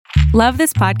Love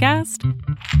this podcast?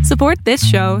 Support this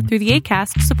show through the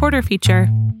Acast supporter feature.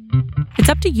 It's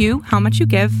up to you how much you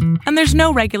give, and there's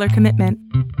no regular commitment.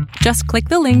 Just click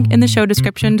the link in the show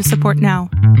description to support now.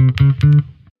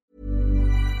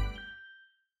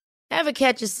 Ever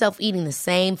catch yourself eating the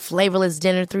same flavorless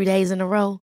dinner 3 days in a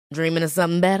row? Dreaming of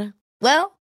something better?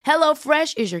 Well,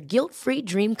 HelloFresh is your guilt-free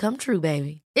dream come true,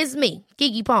 baby. It's me,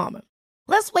 Keke Palmer.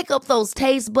 Let's wake up those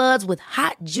taste buds with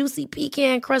hot, juicy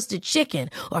pecan-crusted chicken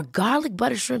or garlic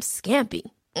butter shrimp scampi.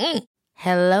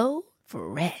 Hello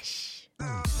Fresh.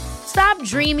 Stop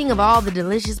dreaming of all the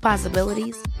delicious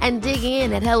possibilities and dig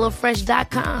in at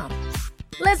HelloFresh.com.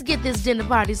 Let's get this dinner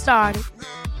party started.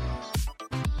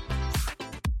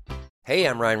 Hey,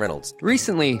 I'm Ryan Reynolds.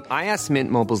 Recently, I asked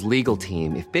Mint Mobile's legal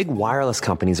team if big wireless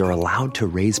companies are allowed to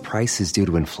raise prices due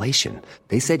to inflation.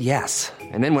 They said yes.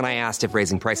 And then when I asked if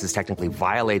raising prices technically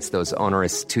violates those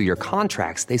onerous 2-year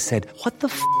contracts, they said, "What the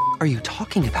f*** are you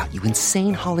talking about, you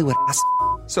insane Hollywood ass?"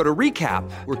 So to recap,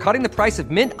 we're cutting the price of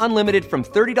Mint Unlimited from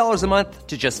 $30 a month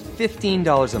to just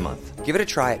 $15 a month. Give it a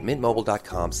try at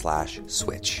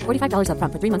mintmobile.com/switch. $45 up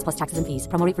front for 3 months plus taxes and fees.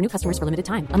 Promo rate for new customers for limited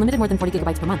time. Unlimited more than 40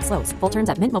 gigabytes per month. Slows full terms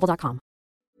at mintmobile.com.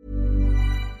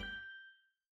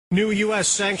 New U.S.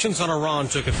 sanctions on Iran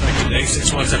took effect today,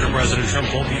 6 months after President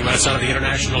Trump pulled the U.S. out of the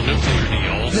international nuclear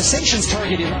deal. The sanctions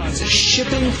target Iran's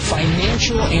shipping,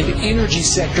 financial, and energy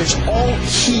sectors, all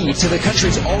key to the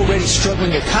country's already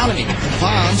struggling economy.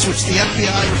 Bombs, which the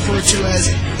FBI referred to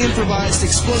as improvised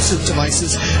explosive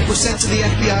devices, were sent to the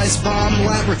FBI's bomb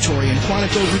laboratory in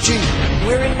Quantico, Virginia.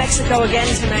 We're in Mexico again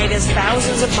tonight as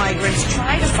thousands of migrants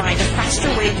try to find a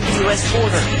faster way to the U.S.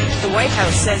 border. The White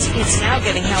House says it's now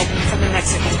getting help from the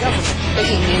Mexican government.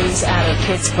 Breaking news out of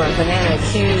Pittsburgh. The man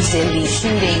accused in the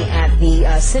shooting at the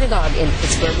synagogue in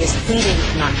Pittsburgh is pleading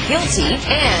not guilty,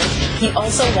 and he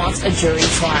also wants a jury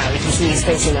trial. You can see he's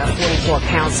facing a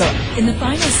 44-count. So in the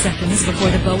final seconds before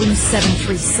the Boeing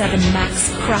 737 MAX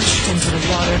crashed into the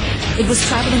water, it was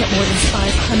traveling at more than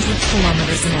 500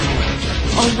 kilometers an hour.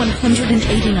 All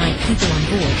 189 people on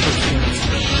board were killed.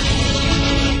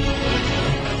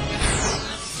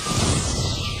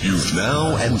 You've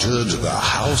now entered the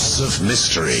House of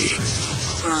Mystery.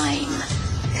 Crime,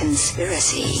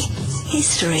 conspiracy,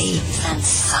 history, and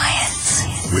science.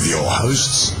 With your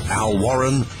hosts, Al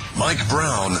Warren, Mike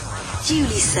Brown,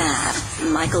 Julie Sav,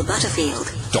 Michael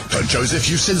Butterfield, Dr. Joseph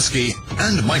Usinski,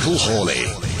 and Michael Hawley.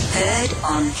 Heard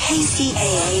on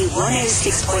KCAA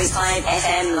 106.5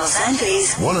 FM Los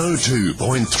Angeles,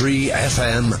 102.3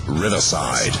 FM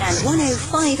Riverside, and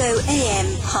 105.0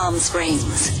 AM Palm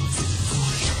Springs.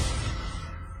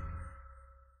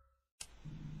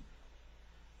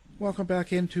 Welcome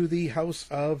back into the House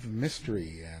of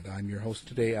Mystery, and I'm your host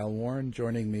today, Al Warren.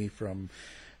 Joining me from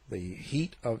the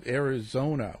heat of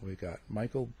Arizona, we got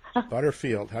Michael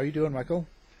Butterfield. How are you doing, Michael?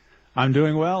 I'm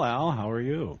doing well, Al. How are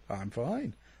you? I'm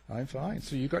fine.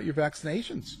 So you got your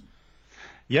vaccinations?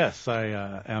 Yes,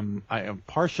 I am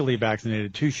partially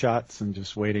vaccinated, 2 shots, and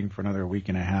just waiting for another week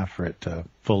and a half for it to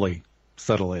fully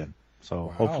settle in. So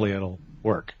Hopefully it'll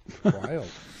work. Wild.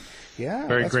 Yeah,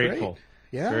 Very that's grateful. Great.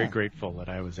 Yeah. Very grateful that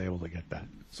I was able to get that.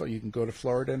 So you can go to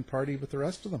Florida and party with the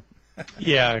rest of them.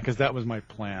 Yeah, because that was my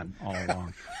plan all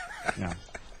along. Yeah.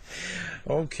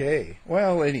 Okay.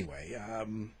 Well, anyway,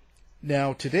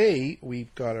 now today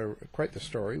we've got quite the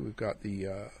story. We've got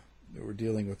we're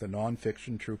dealing with a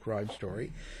nonfiction true crime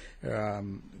story.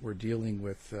 We're dealing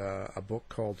with a book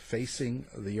called Facing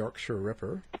the Yorkshire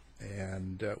Ripper,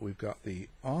 and we've got the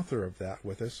author of that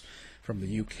with us from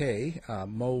the UK,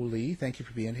 Mo Lee. Thank you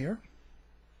for being here.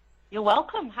 You're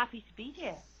welcome. Happy to be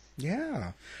here.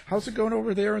 Yeah. How's it going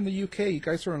over there in the UK? You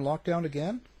guys are in lockdown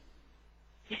again?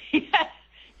 Yes.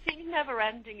 Seems never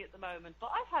ending at the moment,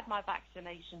 but I've had my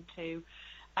vaccination too.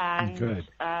 And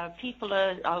people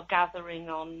are gathering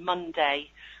on Monday.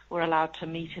 We're allowed to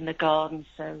meet in the garden.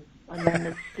 And then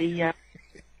there's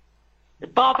the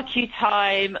barbecue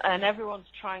time, and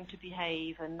everyone's trying to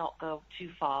behave and not go too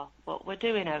far. But we're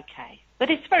doing okay. But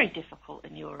it's very difficult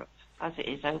in Europe, as it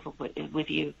is over with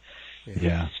you.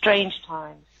 Yeah. Strange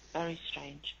times. Very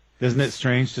strange. Isn't it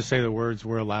strange to say the words,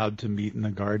 "we're allowed to meet in the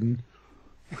garden"?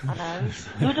 I know.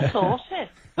 Who'd have thought it?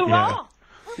 Hurrah!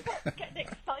 Yeah. Getting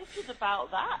excited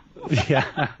about that.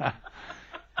 Yeah.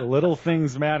 The little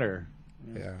things matter.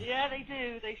 Yeah. Yeah, they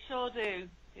do. They sure do.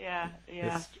 Yeah.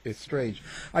 It's strange.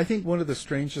 I think one of the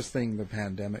strangest things the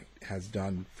pandemic has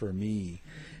done for me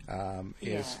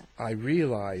is I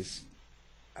realize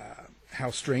how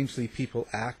strangely people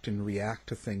act and react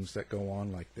to things that go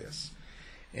on like this.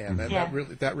 And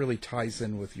that really ties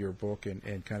in with your book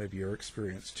and kind of your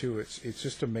experience too. It's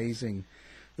just amazing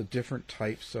the different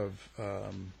types of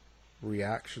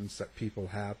reactions that people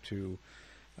have to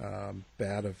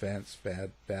bad events,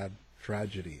 bad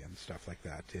tragedy and stuff like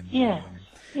that.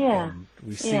 And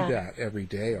we see that every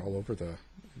day all over the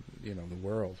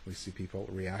world. We see people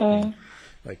reacting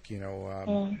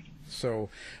So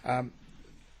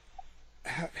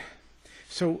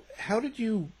how did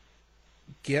you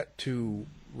get to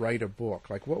write a book?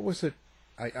 Like, what was it?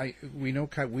 We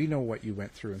know what you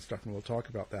went through and stuff, and we'll talk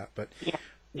about that. But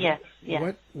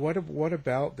what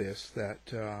about this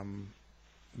that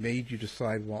made you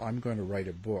decide? Well, I'm going to write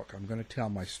a book. I'm going to tell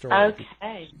my story.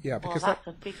 Okay. Yeah, because that's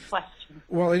a big question.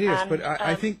 Well, it is, but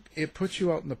I think it puts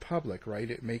you out in the public, right?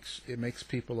 It makes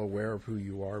people aware of who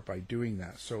you are by doing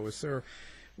that. So, is there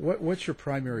what's your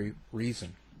primary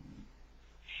reason?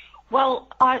 Well,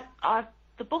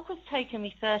 the book has taken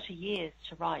me 30 years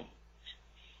to write,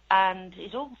 and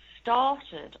it all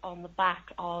started on the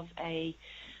back of a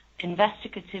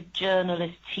investigative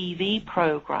journalist TV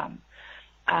program,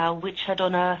 which had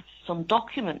unearthed some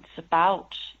documents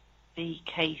about the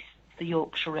case, the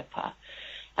Yorkshire Ripper.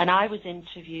 And I was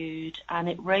interviewed, and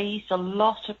it raised a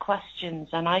lot of questions,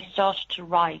 and I started to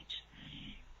write.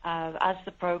 As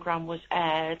the program was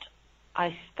aired,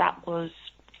 that was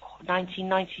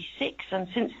 1996, and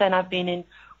since then I've been in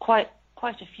quite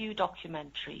a few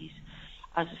documentaries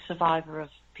as a survivor of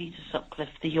Peter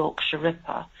Sutcliffe, the Yorkshire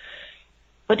Ripper.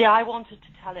 But I wanted to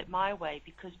tell it my way,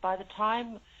 because by the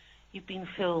time you've been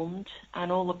filmed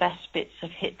and all the best bits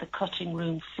have hit the cutting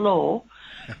room floor,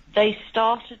 they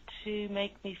started to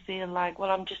make me feel like, well,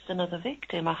 I'm just another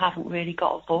victim. I haven't really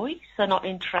got a voice. They're not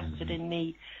interested in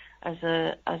me as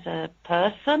a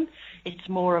person. It's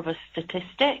more of a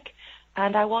statistic.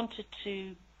 And I wanted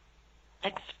to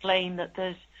explain that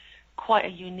there's quite a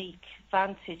unique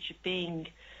vantage of being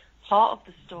part of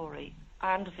the story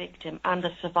and a victim and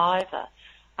a survivor.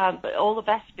 But all the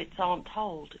best bits aren't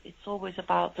told. It's always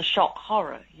about the shock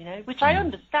horror, which I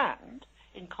understand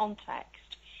in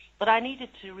context. But I needed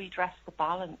to redress the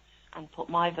balance and put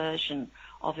my version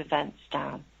of events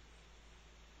down.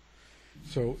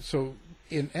 So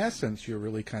in essence, you're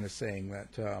really kind of saying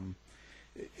that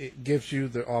it gives you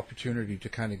the opportunity to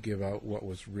kind of give out what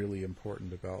was really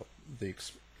important about the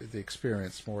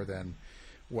experience more than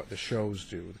what the shows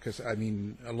do. Because, I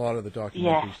mean, a lot of the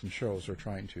documentaries and shows are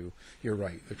trying to, you're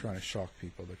right, they're trying to shock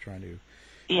people. They're trying to,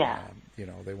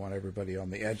 they want everybody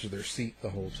on the edge of their seat the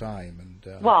whole time.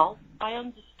 And well, I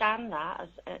understand that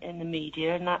in the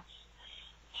media, and that's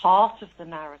part of the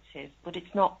narrative, but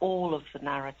it's not all of the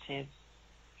narrative.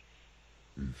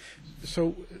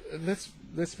 So let's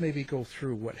maybe go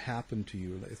through what happened to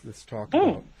you. Let's talk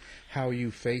about how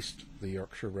you faced the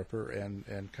Yorkshire Ripper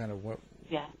and kind of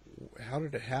how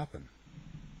did it happen?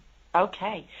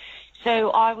 Okay,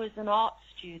 so I was an art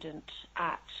student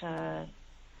at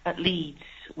Leeds,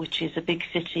 which is a big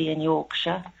city in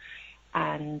Yorkshire,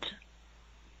 and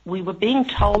we were being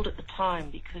told at the time,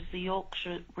 because the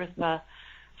Yorkshire Ripper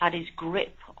had his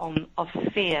grip of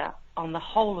fear on the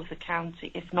whole of the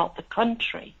county, if not the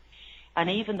country. And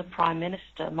even the Prime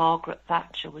Minister, Margaret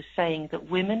Thatcher, was saying that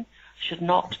women should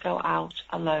not go out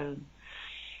alone.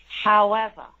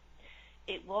 However,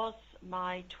 it was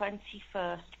my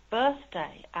 21st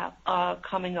birthday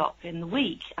coming up in the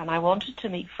week, and I wanted to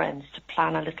meet friends to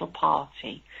plan a little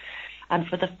party. And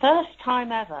for the first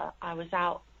time ever, I was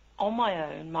out on my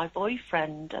own. My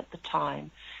boyfriend at the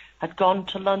time had gone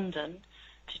to London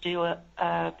to do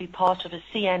be part of a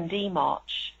CND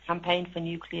march, Campaign for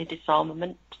Nuclear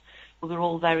Disarmament. We were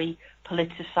all very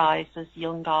politicised as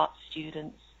young art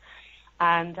students.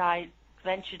 And I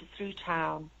ventured through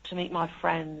town to meet my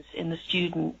friends in the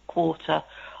student quarter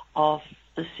of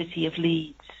the city of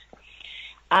Leeds.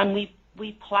 And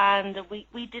we planned,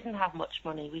 we didn't have much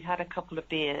money. We had a couple of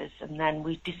beers, and then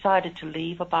we decided to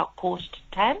leave about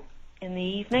 10:15 in the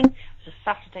evening. It was a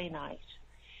Saturday night.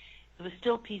 There were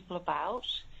still people about,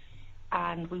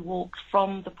 and we walked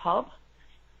from the pub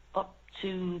up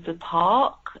to the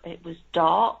park. It was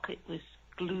dark, it was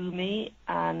gloomy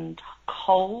and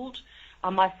cold,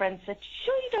 and my friend said,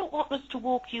 "Sure you don't want us to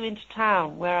walk you into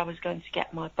town," where I was going to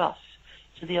get my bus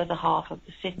to the other half of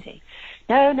the city.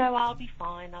 No, I'll be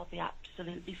fine, I'll be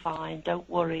absolutely fine, don't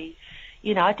worry.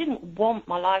 I didn't want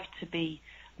my life to be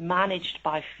managed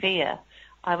by fear.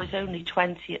 I was only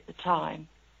 20 at the time.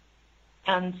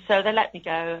 And so they let me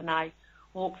go, and I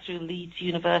walked through Leeds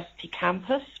University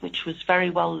campus, which was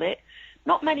very well lit.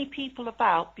 Not many people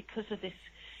about because of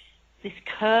this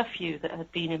curfew that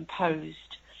had been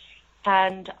imposed.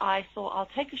 And I thought, I'll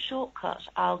take a shortcut.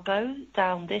 I'll go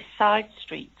down this side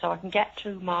street so I can get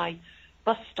to my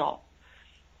bus stop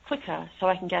quicker, so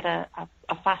I can get a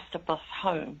faster bus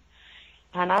home.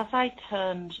 And as I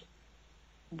turned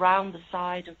round the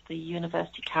side of the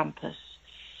university campus.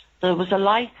 There was a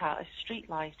light out, a street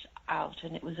light out,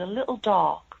 and it was a little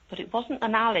dark, but it wasn't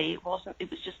an alley. It was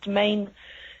just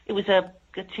it was a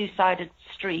two-sided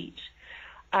street.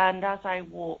 And as I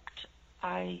walked,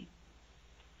 I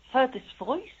heard this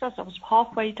voice as I was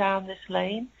halfway down this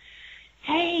lane.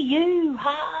 "Hey, you,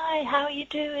 hi, how are you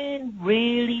doing?"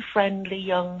 Really friendly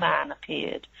young man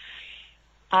appeared.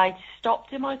 I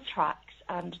stopped in my tracks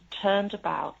and turned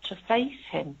about to face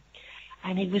him.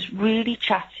 And he was really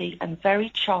chatty and very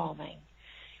charming.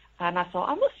 And I thought,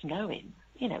 I must know him.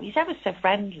 You know, he's ever so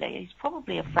friendly. He's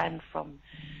probably a friend from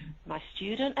my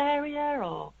student area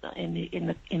or in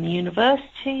the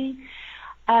university.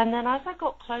 And then as I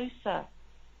got closer,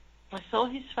 I saw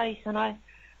his face and I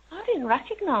didn't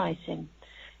recognize him.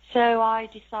 So I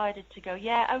decided to go,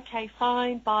 yeah, okay,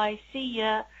 fine, bye, see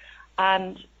ya,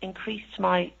 and increased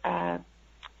my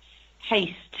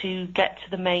pace to get to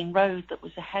the main road that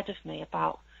was ahead of me,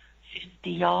 about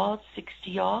 50 yards, 60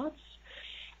 yards.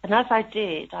 And as I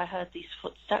did, I heard these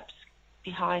footsteps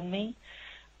behind me,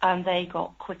 and they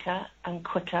got quicker and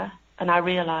quicker, and I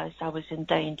realized I was in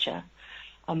danger.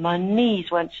 And my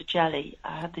knees went to jelly.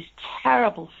 I had this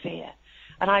terrible fear,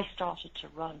 and I started to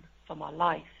run for my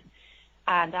life.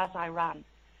 And as I ran,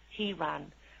 he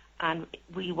ran, and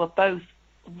we were both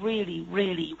really,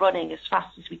 really running as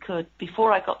fast as we could.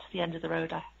 Before I got to the end of the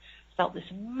road, I felt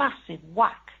this massive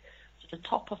whack to the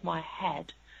top of my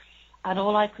head, and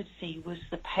all I could see was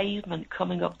the pavement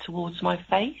coming up towards my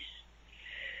face,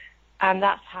 and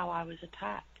that's how I was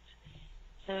attacked.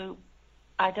 So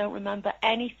I don't remember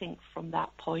anything from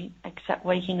that point except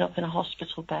waking up in a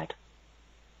hospital bed.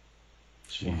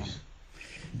 Jeez.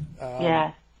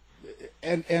 Yeah.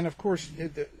 And of course,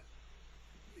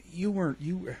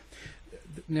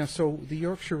 now, so the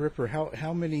Yorkshire Ripper,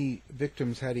 how many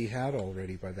victims had he had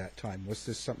already by that time? Was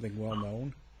this something well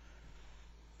known?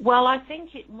 Well, I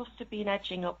think it must have been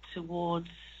edging up towards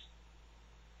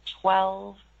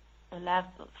 12,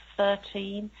 11,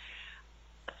 13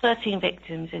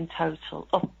 victims in total.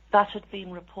 That had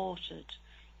been reported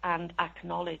and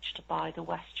acknowledged by the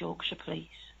West Yorkshire Police.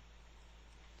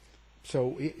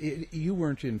 So you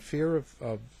weren't in fear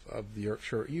of the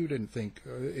Yorkshire. You didn't think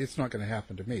it's not going to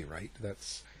happen to me, right?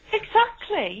 That's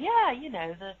exactly, yeah. You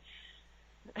know,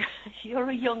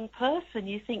 you're a young person.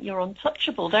 You think you're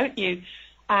untouchable, don't you?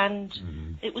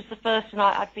 And it was the first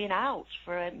night I'd been out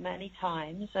for many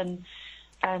times, and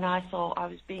I thought I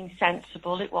was being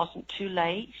sensible. It wasn't too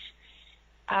late,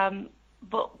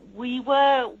 but we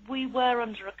were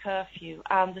under a curfew,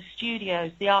 and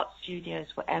the art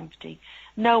studios were empty.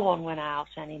 No one went out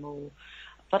anymore.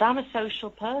 But I'm a social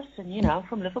person, you know, I'm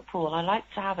from Liverpool. I like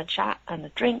to have a chat and a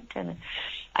drink,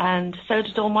 and so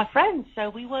did all my friends. So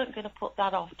we weren't going to put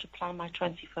that off to plan my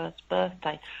 21st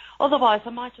birthday. Otherwise, I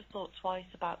might have thought twice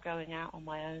about going out on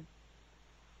my own.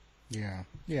 Yeah.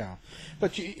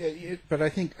 But I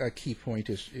think a key point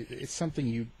is it's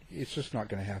something it's just not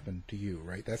going to happen to you,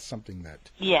 right? That's something that...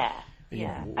 Yeah.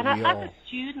 And as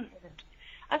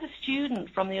a student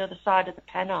from the other side of the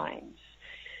Pennines,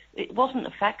 it wasn't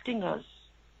affecting us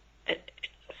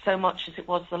so much as it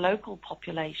was the local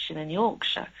population in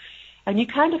Yorkshire. And you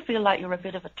kind of feel like you're a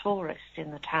bit of a tourist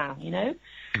in the town, you know?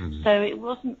 Mm-hmm. So it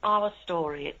wasn't our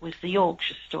story, it was the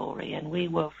Yorkshire story, and we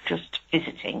were just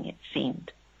visiting, it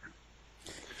seemed.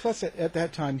 Plus, at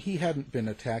that time, he hadn't been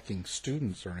attacking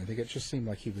students or anything. It just seemed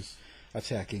like he was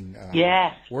attacking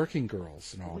working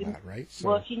girls and all that, right? So,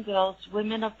 working girls,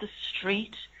 women of the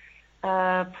street,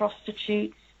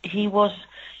 prostitutes. He was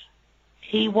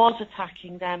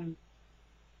attacking them,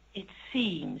 it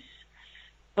seems,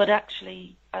 but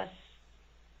actually, as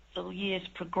the years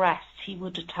progressed, he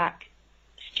would attack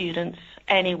students,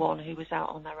 anyone who was out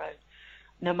on their own,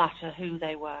 no matter who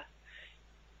they were.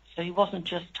 So he wasn't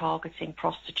just targeting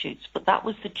prostitutes, but that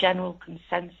was the general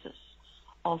consensus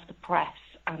of the press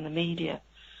and the media,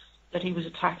 that he was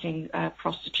attacking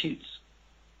prostitutes.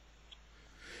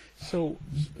 So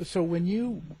when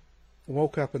you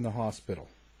woke up in the hospital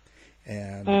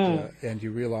and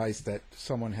you realized that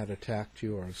someone had attacked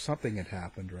you or something had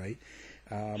happened, right?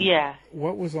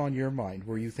 What was on your mind?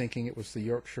 Were you thinking it was the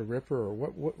Yorkshire Ripper, or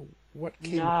what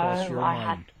came across your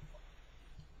mind?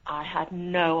 I had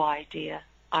no idea.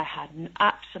 I had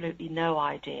absolutely no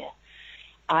idea.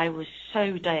 I was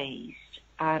so dazed,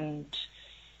 and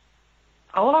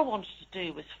all I wanted to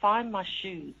do was find my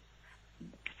shoes,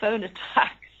 phone a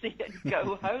taxi, and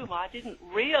go home. I didn't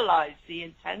realize the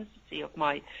intensity of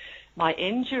my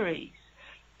injuries,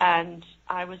 and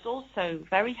I was also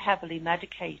very heavily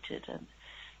medicated, and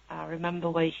I remember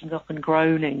waking up and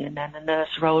groaning, and then the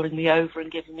nurse rolling me over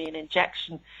and giving me an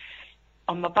injection.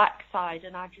 on my backside,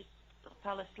 and I just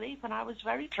fell asleep, and I was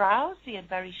very drowsy and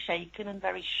very shaken and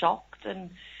very shocked and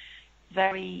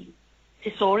very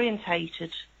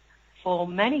disorientated for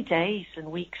many days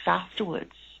and weeks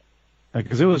afterwards.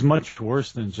 Because it was much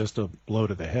worse than just a blow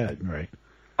to the head, right?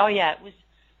 Oh, yeah, it was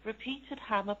repeated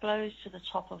hammer blows to the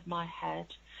top of my head,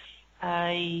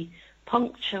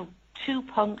 two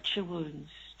puncture wounds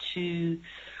to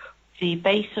the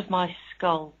base of my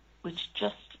skull, which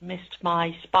just missed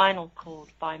my spinal cord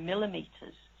by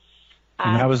millimeters.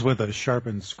 And that was with a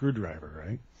sharpened screwdriver,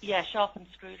 right? Yeah, sharpened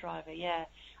screwdriver, yeah.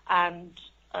 And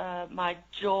my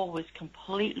jaw was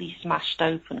completely smashed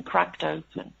open, cracked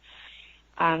open.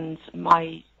 And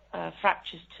my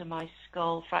fractures to my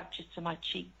skull, fractures to my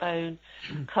cheekbone,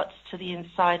 cuts to the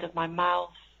inside of my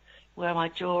mouth where my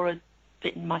jaw had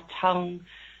bitten my tongue,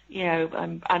 you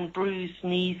know, and bruised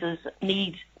knees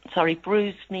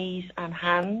and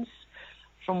hands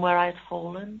from where I had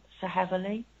fallen so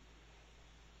heavily.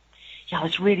 Yeah, I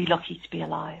was really lucky to be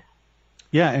alive.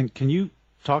 Yeah, and can you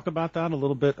talk about that a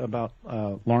little bit, about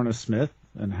Lorna Smith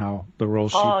and how the role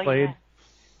she played? Yeah.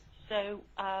 So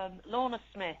Lorna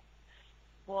Smith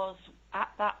was at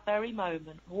that very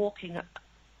moment walking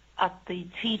at the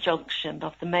T-junction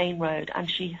of the main road, and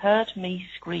she heard me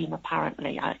scream,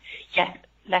 apparently. I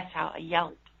let out a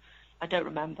yelp. I don't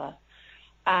remember.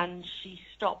 And she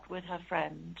stopped with her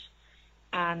friend,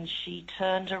 and she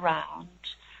turned around,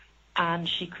 and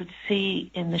she could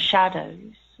see in the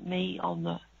shadows me on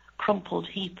the crumpled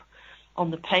heap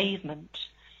on the pavement,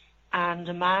 and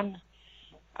a man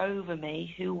over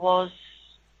me who was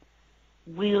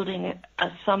wielding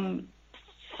some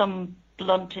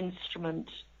blunt instrument.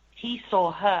 He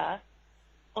saw her,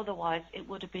 otherwise it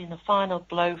would have been a final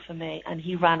blow for me, and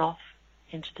he ran off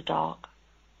into the dark.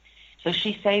 So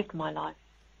she saved my life.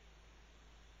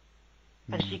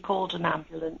 And she called an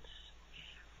ambulance,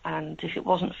 and if it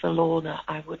wasn't for Lorna,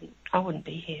 I wouldn't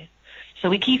be here. So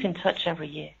we keep in touch every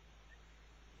year.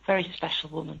 Very special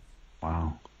woman.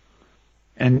 Wow.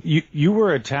 And you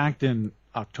were attacked in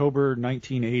October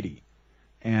 1980,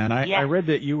 and I read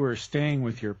that you were staying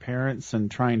with your parents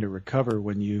and trying to recover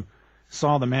when you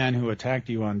saw the man who attacked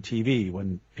you on TV,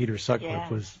 when Peter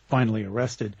Sutcliffe was finally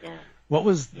arrested. Yeah. What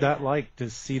was that like, to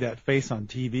see that face on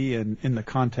TV and in the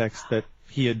context that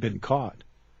he had been caught?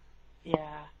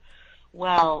 Yeah.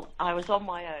 Well, I was on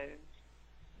my own.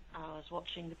 I was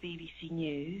watching the BBC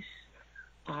News,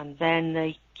 and then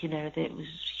it was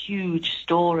a huge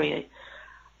story.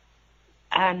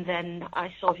 And then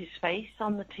I saw his face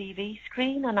on the TV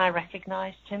screen, and I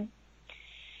recognized him.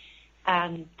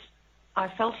 And I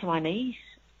fell to my knees.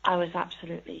 I was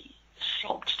absolutely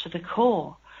shocked to the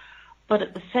core. But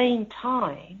at the same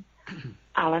time,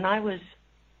 Alan, I was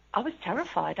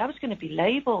terrified. I was going to be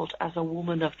labelled as a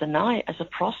woman of the night, as a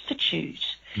prostitute.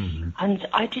 Mm-hmm. And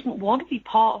I didn't want to be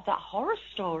part of that horror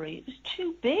story. It was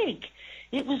too big.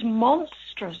 It was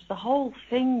monstrous. The whole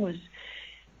thing was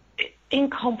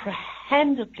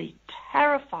incomprehendibly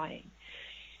terrifying.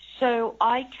 So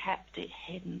I kept it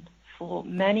hidden for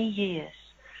many years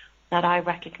that I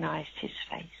recognized his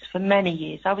face. For many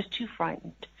years. I was too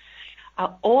frightened.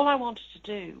 All I wanted to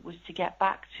do was to get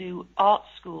back to art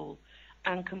school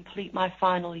and complete my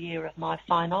final year of my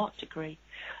fine art degree.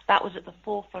 That was at the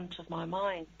forefront of my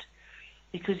mind.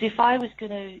 Because if I was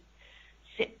going to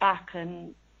sit back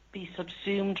and be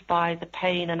subsumed by the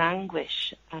pain and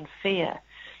anguish and fear,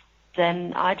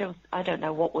 then I don't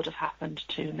know what would have happened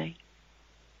to me.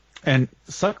 And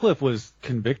Sutcliffe was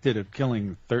convicted of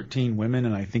killing 13 women,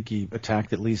 and I think he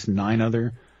attacked at least 9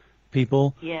 other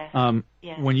people. Yeah.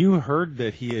 When you heard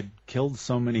that he had killed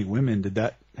so many women, did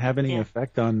that have any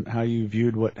effect on how you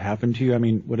viewed what happened to you? I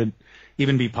mean, would it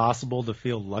even be possible to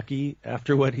feel lucky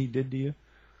after what he did to you?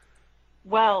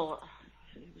 Well,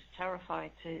 it was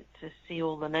terrifying to see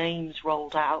all the names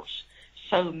rolled out,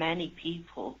 so many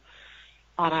people.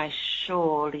 And I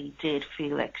surely did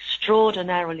feel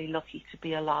extraordinarily lucky to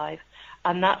be alive.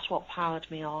 And that's what powered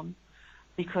me on,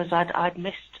 because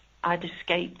I'd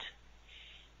escaped,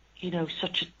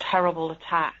 such a terrible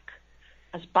attack.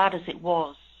 As bad as it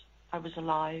was, I was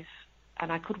alive,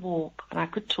 and I could walk, and I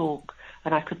could talk,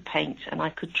 and I could paint, and I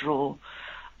could draw,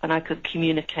 and I could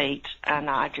communicate, and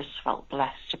I just felt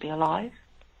blessed to be alive.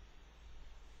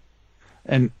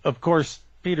 And, of course,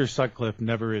 Peter Sutcliffe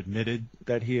never admitted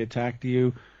that he attacked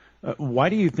you. Why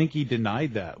do you think he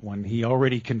denied that when he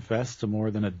already confessed to more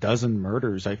than a dozen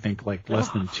murders, I think, less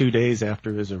than 2 days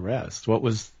after his arrest? What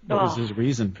was his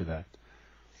reason for that?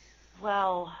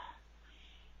 Well,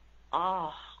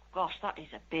 gosh, that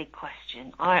is a big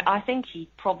question. I think he'd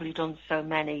probably done so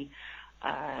many,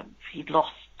 he'd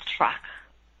lost track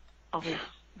of his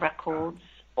records.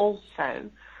 also,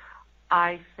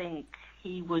 I think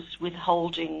he was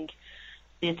withholding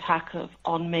the attack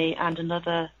on me and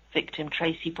another victim,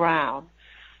 Tracy Brown,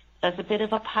 as a bit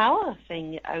of a power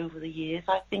thing over the years.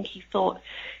 I think he thought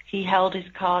he held his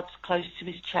cards close to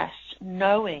his chest,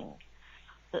 knowing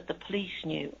that the police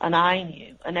knew, and I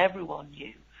knew, and everyone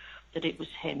knew that it was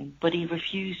him, but he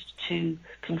refused to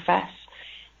confess.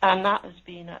 And that has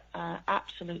been an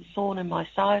absolute thorn in my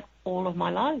side all of my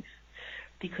life,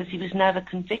 because he was never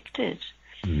convicted.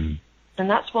 Mm. And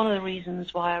that's one of the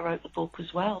reasons why I wrote the book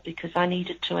as well, because I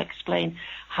needed to explain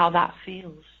how that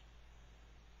feels.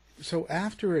 So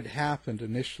after it happened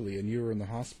initially and you were in the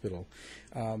hospital,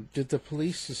 did the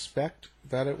police suspect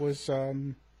that it was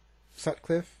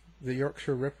Sutcliffe, the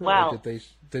Yorkshire Ripper, or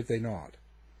did they not?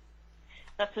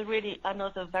 That's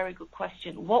another very good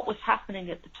question. What was happening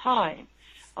at the time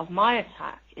of my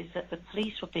attack is that the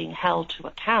police were being held to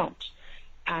account,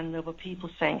 and there were people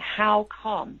saying, how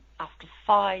come after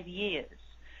 5 years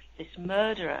this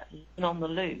murderer is on the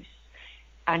loose,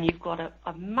 and you've got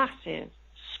a massive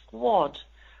squad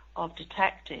of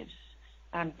detectives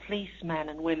and policemen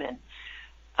and women,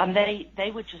 and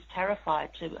they were just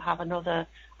terrified to have another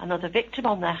victim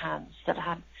on their hands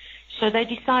so they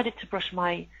decided to brush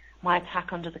my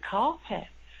attack under the carpet,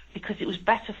 because it was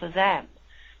better for them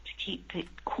to keep it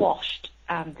quashed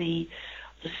and the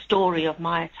story of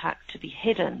my attack to be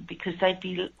hidden, because they'd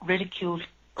be ridiculed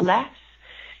less.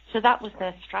 So that was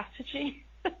their strategy.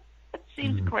 It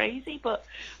seems crazy, but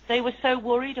they were so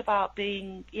worried about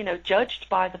being, judged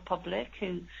by the public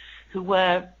who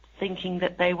were thinking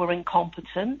that they were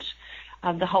incompetent,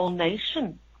 and the whole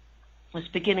nation was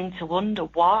beginning to wonder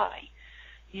why,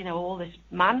 all this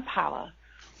manpower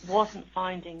wasn't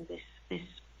finding this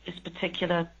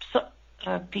particular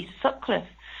piece of Sutcliffe.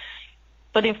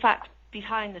 But in fact,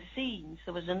 behind the scenes,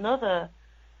 there was another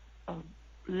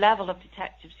level of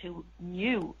detectives who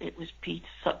knew it was Peter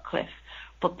Sutcliffe,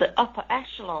 but the upper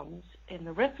echelons in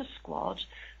the Ripper Squad,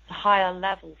 the higher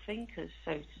level thinkers,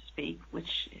 so to speak,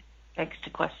 which begs the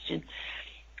question,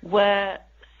 were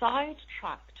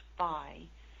sidetracked by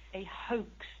a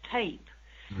hoax tape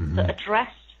that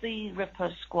addressed the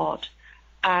Ripper Squad,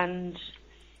 and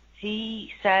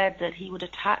he said that he would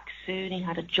attack soon. He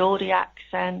had a Geordie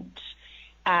accent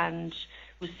and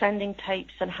was sending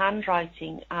tapes and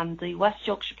handwriting, and the West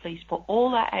Yorkshire Police put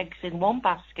all their eggs in one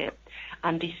basket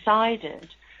and decided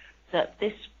that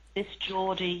this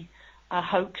Geordie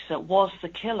hoaxer was the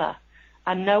killer,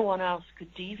 and no one else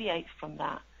could deviate from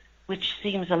that, which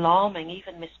seems alarming.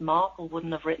 Even Miss Marple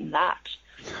wouldn't have written that.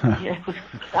 It was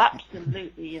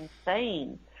absolutely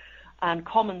insane, and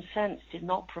common sense did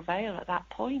not prevail at that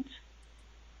point.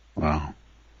 Wow.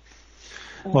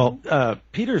 Well,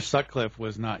 Peter Sutcliffe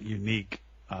was not unique,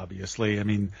 obviously. I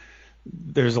mean,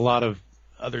 there's a lot of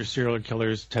other serial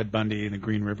killers, Ted Bundy and the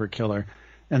Green River Killer,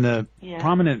 and the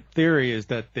prominent theory is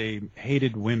that they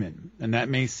hated women, and that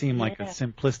may seem like a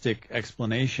simplistic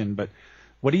explanation, but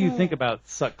what do you think about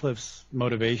Sutcliffe's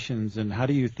motivations, and how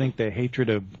do you think the hatred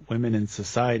of women in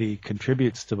society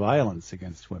contributes to violence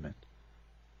against women?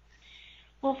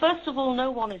 Well, first of all,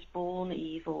 no one is born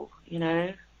evil,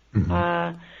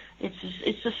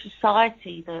 It's a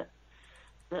society that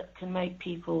can make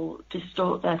people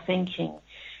distort their thinking.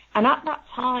 And at that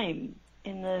time,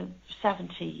 in the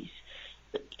 70s,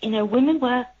 women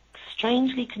were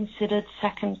strangely considered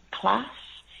second class,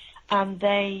 and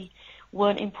they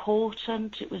weren't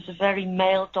important. It was a very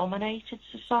male-dominated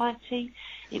society.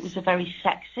 It was a very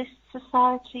sexist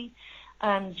society,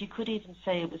 and you could even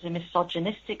say it was a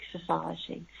misogynistic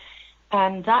society.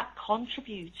 And that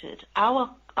contributed, our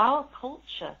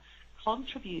culture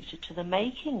contributed to the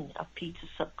making of Peter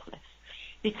Sutcliffe,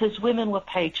 because women were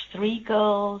page 3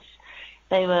 girls,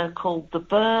 they were called the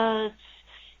birds,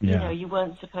 you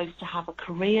weren't supposed to have a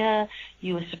career,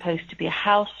 you were supposed to be a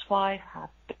housewife, have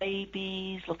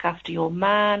babies, look after your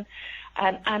man,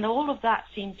 and all of that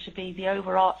seemed to be the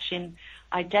overarching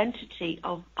identity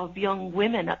of young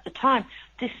women at the time,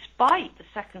 despite the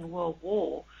Second World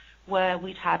War, where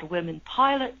we'd had women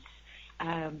pilots,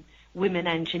 women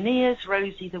engineers,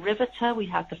 Rosie the Riveter, we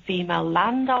had the female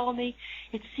land army.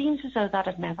 It seems as though that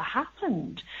had never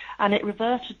happened, and it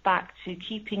reverted back to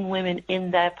keeping women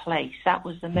in their place. That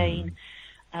was the main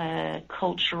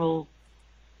cultural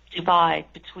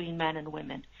divide between men and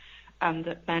women, and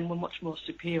that men were much more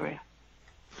superior.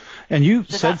 And you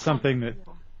said something that,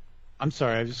 I'm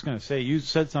sorry, I was just going to say, you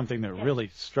said something that really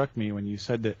struck me when you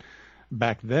said that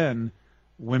back then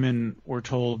women were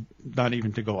told not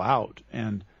even to go out.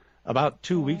 And about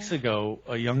 2 weeks ago,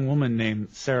 a young woman named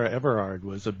Sarah Everard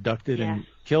was abducted and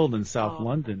killed in South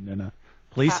London, and a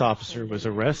police officer was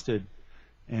arrested.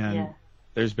 And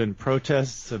there's been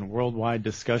protests and worldwide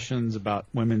discussions about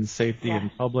women's safety in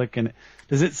public. And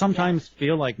does it sometimes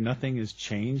feel like nothing has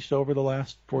changed over the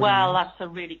last 40 years? Well, that's a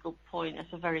really good point.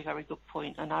 It's a very, very good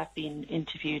point. And I've been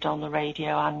interviewed on the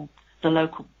radio and the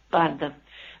local and the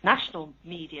national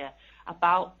media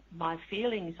about my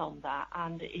feelings on that.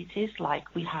 And it is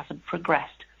like we haven't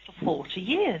progressed for 40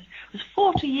 years. It was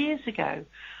 40 years ago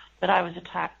that I was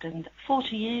attacked, and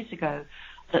 40 years ago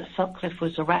that Sutcliffe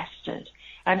was arrested.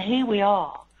 And here we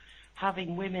are,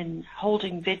 having women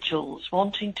holding vigils,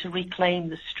 wanting to reclaim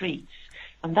the streets.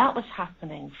 And that was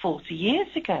happening 40 years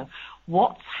ago.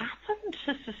 What's happened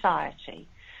to society?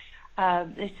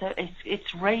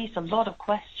 It's raised a lot of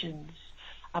questions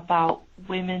about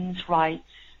women's rights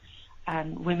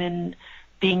and women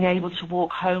being able to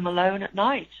walk home alone at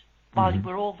night. While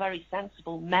we're all very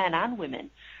sensible, men and women,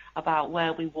 about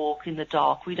where we walk in the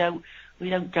dark, we don't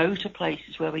go to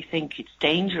places where we think it's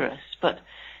dangerous, but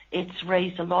it's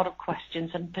raised a lot of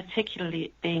questions, and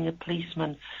particularly being a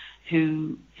policeman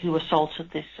who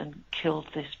assaulted this and killed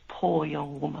this poor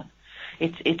young woman.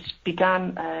 It's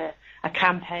begun a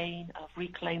campaign of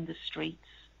reclaim the streets.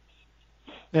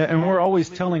 Yeah, and we're always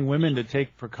telling women to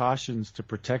take precautions to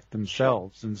protect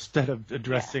themselves instead of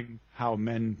addressing how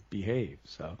men behave.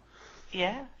 So.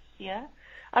 Yeah.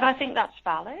 And I think that's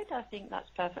valid. I think that's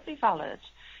perfectly valid.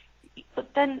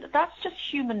 But then that's just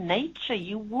human nature.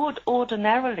 You would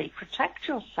ordinarily protect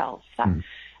yourself. That,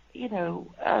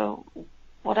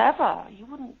 whatever. You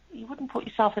wouldn't put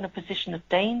yourself in a position of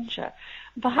danger.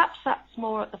 Perhaps that's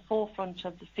more at the forefront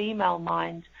of the female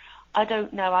mind. I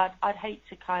don't know. I'd hate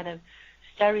to kind of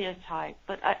stereotype,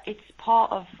 but it's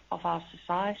part of our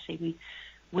society.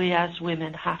 We as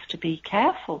women have to be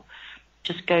careful.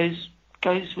 Just goes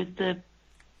with the.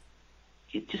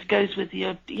 It just goes with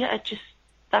the.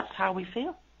 That's how we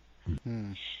feel.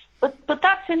 Mm-hmm. But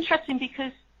that's interesting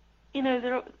because,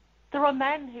 there are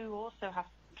men who also have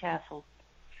to be careful.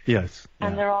 Yes. Yeah.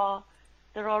 And there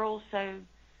are also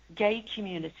gay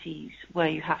communities where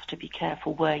you have to be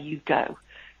careful where you go,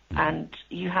 and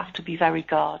you have to be very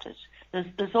guarded.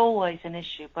 There's always an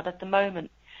issue, but at the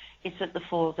moment, it's at the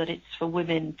fore that it's for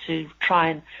women to try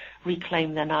and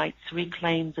reclaim their nights,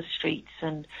 reclaim the streets,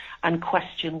 and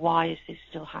question why is this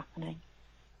still happening.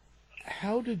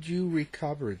 How did you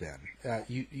recover then?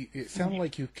 It sounded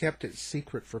like you kept it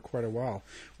secret for quite a while.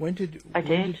 When did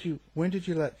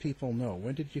you let people know?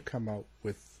 When did you come out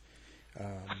with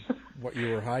what you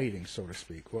were hiding, so to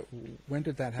speak? When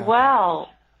did that happen?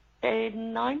 Well,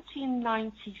 in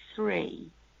 1993,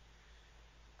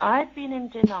 I'd been in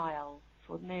denial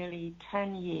for nearly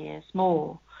 10 years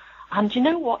more, and you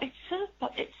know what? It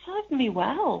served me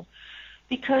well,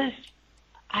 because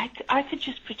I could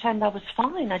just pretend I was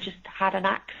fine. I just had an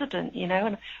accident,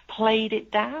 and played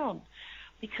it down.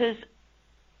 Because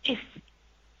if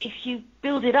you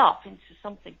build it up into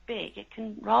something big, it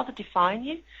can rather define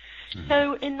you. Mm-hmm.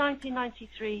 So in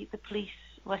 1993, the police,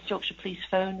 West Yorkshire Police,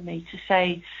 phoned me to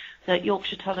say that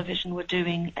Yorkshire Television were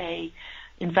doing a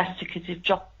investigative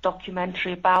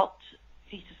documentary about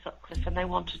Peter Sutcliffe, and they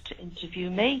wanted to interview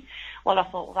me. Well, I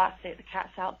thought, well, that's it. The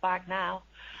cat's out the bag now.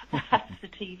 That's the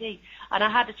TV. And I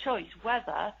had a choice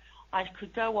whether I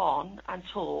could go on and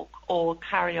talk or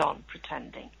carry on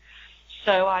pretending.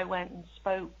 So I went and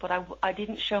spoke, but I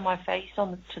didn't show my face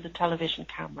to the television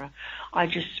camera. I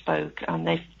just spoke, and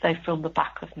they filmed the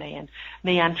back of me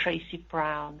and Tracy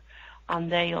Brown,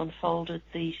 and they unfolded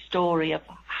the story of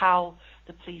how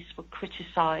the police were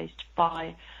criticised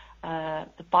by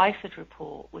the Byford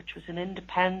report, which was an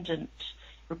independent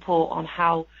report on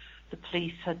how the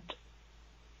police had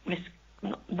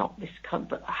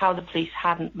but how the police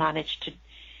hadn't managed to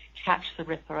catch the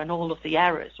Ripper and all of the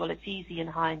errors. Well, it's easy in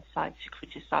hindsight to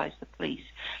criticise the police,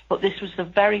 but this was the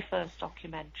very first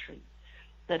documentary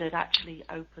that had actually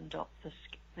opened up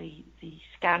the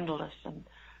scandalous and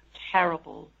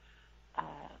terrible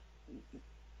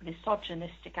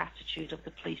misogynistic attitude of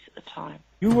the police at the time.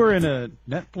 You were in a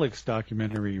Netflix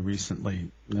documentary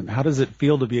recently. And how does it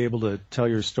feel to be able to tell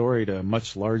your story to a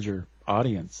much larger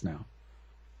audience now?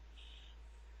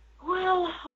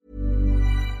 Well,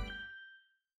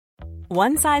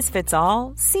 one size fits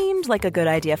all seemed like a good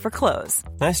idea for clothes.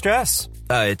 Nice dress.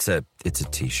 It's a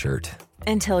t-shirt.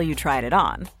 Until you tried it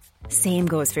on. Same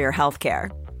goes for your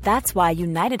healthcare. That's why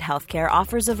United Healthcare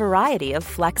offers a variety of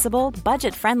flexible,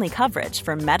 budget-friendly coverage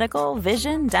for medical,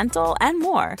 vision, dental, and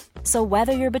more. So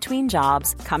whether you're between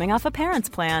jobs, coming off a parent's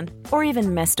plan, or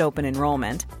even missed open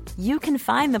enrollment, you can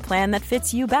find the plan that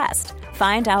fits you best.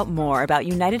 Find out more about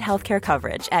United Healthcare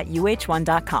coverage at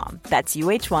UH1.com. That's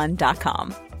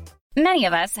UH1.com. Many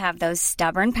of us have those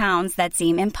stubborn pounds that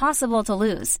seem impossible to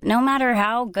lose, no matter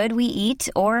how good we eat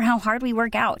or how hard we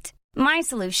work out. My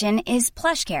solution is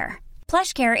PlushCare.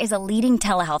 PlushCare is a leading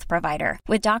telehealth provider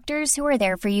with doctors who are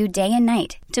there for you day and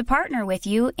night to partner with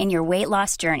you in your weight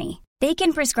loss journey. They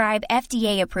can prescribe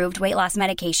FDA-approved weight loss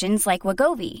medications like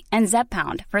Wegovy and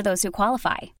Zepbound for those who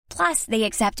qualify. Plus, they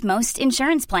accept most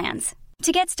insurance plans.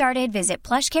 To get started, visit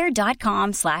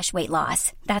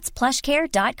plushcare.com/weightloss. That's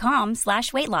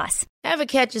plushcare.com/weightloss. Ever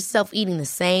catch yourself eating the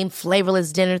same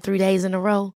flavorless dinner 3 days in a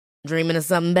row? Dreaming of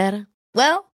something better?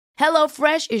 Well,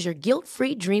 HelloFresh is your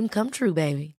guilt-free dream come true,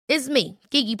 baby. It's me,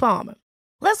 Keke Palmer.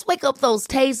 Let's wake up those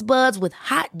taste buds with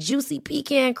hot, juicy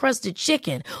pecan-crusted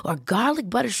chicken or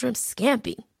garlic butter shrimp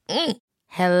scampi.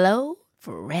 Hello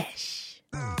Fresh.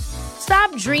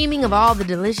 Stop dreaming of all the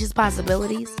delicious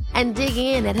possibilities and dig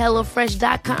in at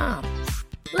HelloFresh.com.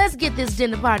 Let's get this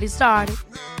dinner party started.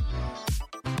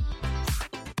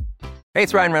 Hey,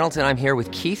 it's Ryan Reynolds, and I'm here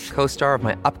with Keith, co-star of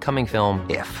my upcoming film,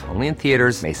 If, only in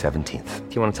theaters May 17th.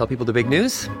 Do you want to tell people the big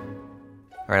news?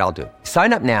 All right, I'll do it.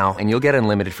 Sign up now and you'll get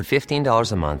unlimited for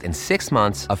 $15 a month and 6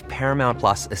 months of Paramount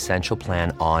Plus Essential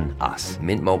Plan on us.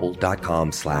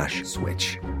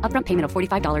 MintMobile.com/switch. Upfront payment of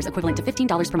 $45 equivalent to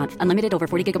 $15 per month. Unlimited over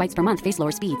 40 gigabytes per month. Face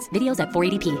lower speeds. Videos at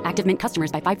 480p. Active Mint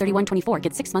customers by 531.24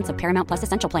 get 6 months of Paramount Plus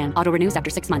Essential Plan. Auto renews after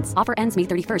 6 months. Offer ends May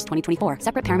 31st, 2024.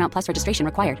 Separate Paramount Plus registration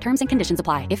required. Terms and conditions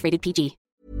apply if rated PG.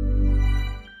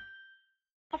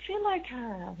 I feel like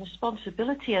a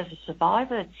responsibility as a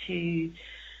survivor to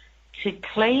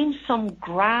claim some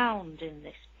ground in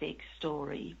this big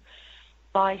story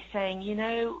by saying, you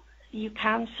know, you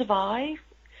can survive.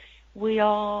 We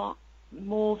are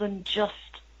more than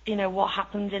just, you know, what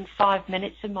happened in 5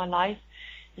 minutes in my life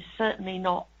has certainly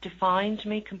not defined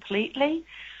me completely.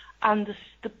 And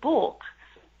the book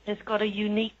has got a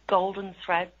unique golden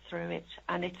thread through it,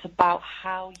 and it's about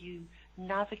how you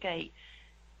navigate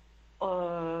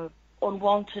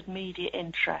unwanted media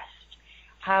interest,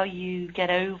 how you get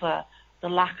over the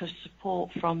lack of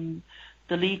support from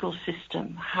the legal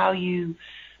system, how you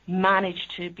manage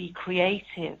to be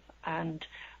creative and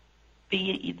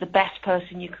be the best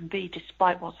person you can be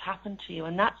despite what's happened to you.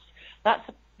 And that's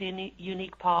the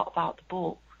unique part about the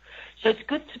book. So it's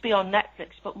good to be on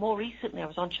Netflix, but more recently I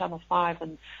was on Channel 5,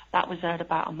 and that was aired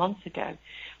about a month ago.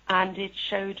 And it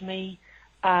showed me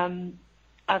as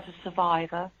a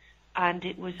survivor, and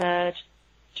it was aired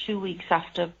 2 weeks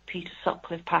after Peter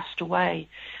Sutcliffe passed away.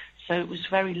 So it was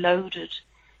very loaded.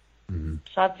 Mm-hmm.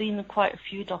 So I've been in quite a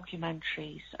few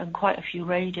documentaries and quite a few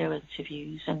radio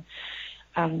interviews, and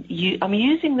I'm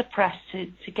using the press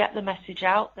to get the message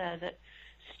out there that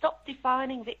stop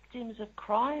defining victims of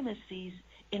crime as these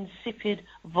insipid,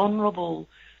 vulnerable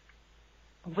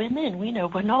women. We know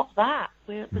we're not that.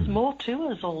 There's more to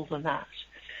us all than that.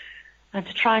 And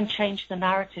to try and change the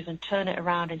narrative and turn it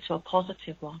around into a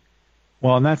positive one.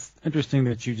 Well, and that's interesting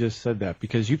that you just said that,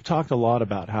 because you've talked a lot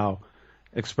about how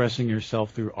expressing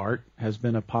yourself through art has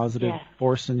been a positive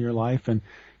force in your life. And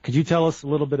could you tell us a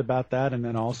little bit about that, and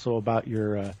then also about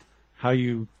your how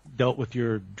you dealt with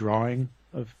your drawing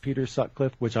of Peter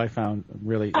Sutcliffe, which I found a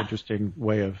really interesting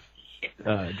way of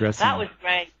addressing that. Was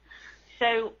great.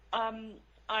 So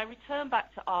I returned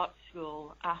back to art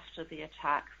school after the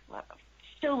attack,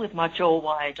 still with my jaw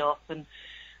wide up, and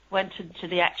went into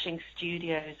the etching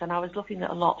studios, and I was looking at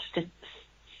a lot of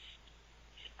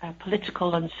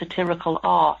political and satirical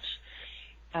art,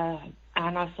 and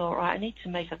I thought, right, I need to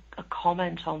make a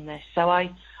comment on this. So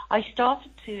I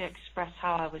started to express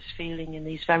how I was feeling in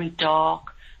these very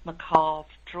dark, macabre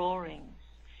drawings,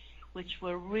 which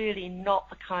were really not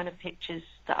the kind of pictures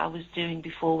that I was doing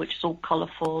before, which is all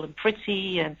colourful and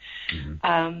pretty, and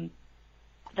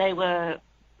they were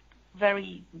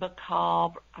very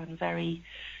macabre and very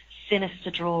sinister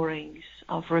drawings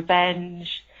of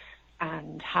revenge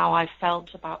and how I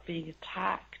felt about being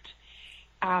attacked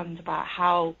and about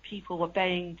how people were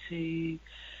baying to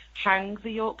hang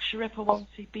the Yorkshire Ripper once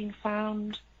he'd been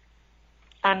found.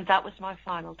 And that was my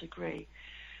final degree.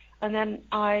 And then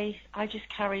I just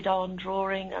carried on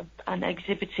drawing and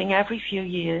exhibiting every few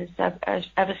years,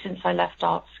 ever since I left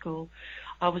art school.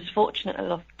 I was fortunate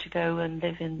enough to go and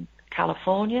live in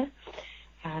California,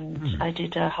 and I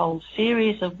did a whole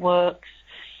series of works.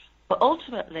 But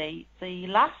ultimately, the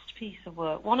last piece of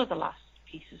work, one of the last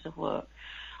pieces of work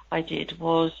I did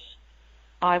was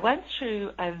I went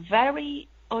through a very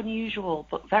unusual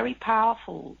but very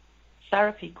powerful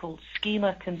therapy called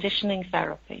schema conditioning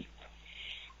therapy.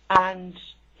 And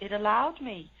it allowed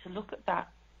me to look at that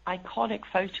iconic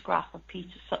photograph of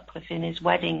Peter Sutcliffe in his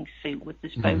wedding suit with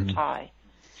this bow tie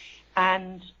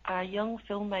And a young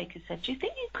filmmaker said, "Do you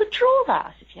think you could draw that?"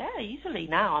 I said, "Yeah, easily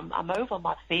now. I'm over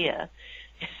my fear,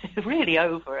 really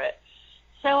over it."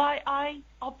 So I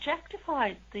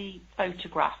objectified the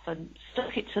photograph and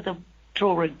stuck it to the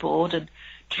drawing board and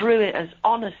drew it as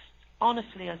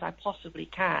honestly as I possibly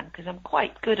can, because I'm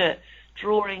quite good at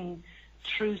drawing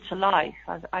true to life.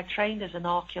 I trained as an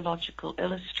archaeological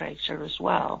illustrator as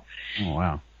well. Oh,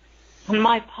 wow. And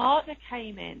my partner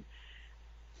came in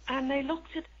and they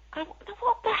looked at,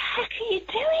 "What the heck are you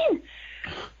doing?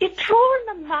 You're drawing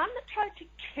the man that tried to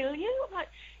kill you?" I'm like,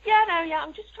 yeah,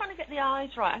 I'm just trying to get the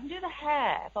eyes right. I can do the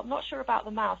hair, but I'm not sure about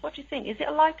the mouth. What do you think? Is it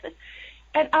a likeness?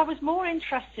 And I was more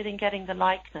interested in getting the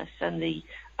likeness and the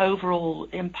overall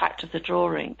impact of the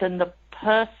drawing than the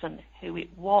person who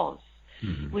it was,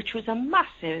 which was a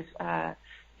massive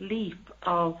leap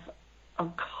of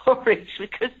courage,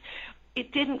 because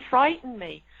it didn't frighten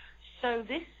me. So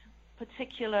this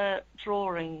particular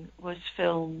drawing was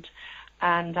filmed,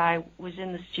 and I was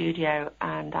in the studio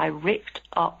and I ripped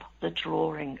up the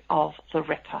drawing of the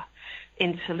Ripper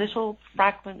into little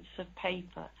fragments of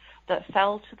paper that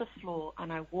fell to the floor,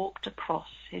 and I walked across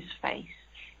his face,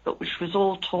 but which was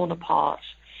all torn apart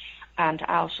and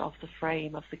out of the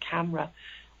frame of the camera.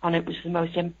 And it was the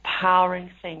most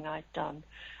empowering thing I'd done.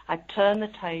 I'd turned the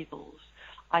tables.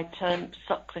 I turned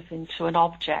Sutcliffe into an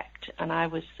object, and I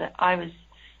was the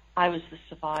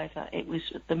survivor. It was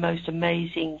the most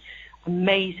amazing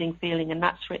feeling, and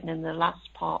that's written in the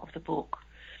last part of the book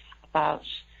about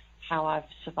how I've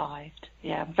survived.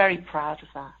 Yeah, I'm very proud of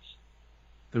that.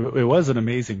 It was an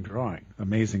amazing drawing,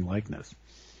 amazing likeness.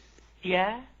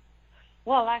 Yeah.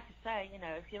 Well, like I say,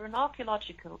 if you're an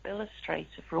archaeological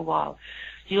illustrator for a while,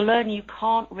 you learn you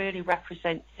can't really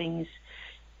represent things.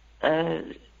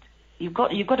 You've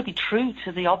got to be true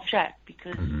to the object,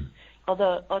 because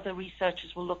other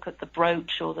researchers will look at the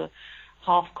brooch or the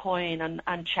half coin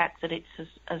and check that it's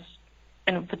as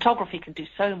and photography can do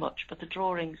so much, but the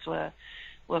drawings were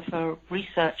for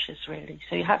researchers, really.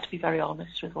 So you had to be very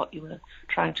honest with what you were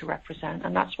trying to represent,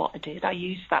 and that's what I did. I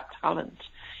used that talent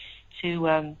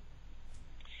to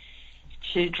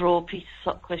draw Peter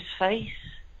Sutcliffe's face.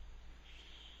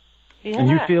 Yeah, and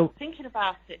you feel, thinking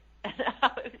about it,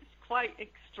 it's quite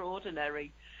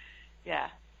extraordinary. Yeah.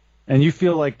 And you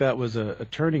feel like that was a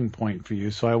turning point for you.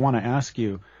 So I want to ask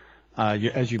you,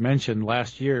 as you mentioned,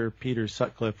 last year, Peter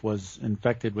Sutcliffe was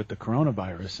infected with the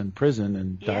coronavirus in prison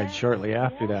and died shortly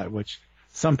after that, which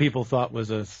some people thought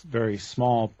was a very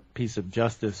small piece of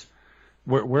justice.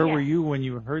 Where were you when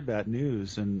you heard that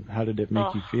news, and how did it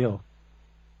make you feel?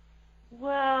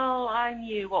 Well, I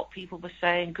knew what people were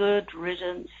saying. Good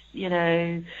riddance,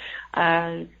 thank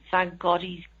God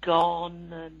he's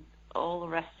gone, and all the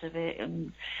rest of it,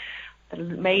 and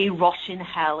may he rot in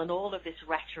hell, and all of this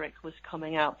rhetoric was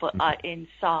coming out. But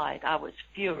inside, I was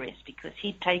furious, because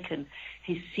he'd taken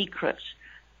his secret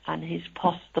and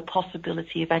the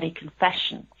possibility of any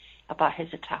confession about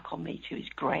his attack on me to his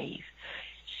grave.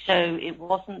 So it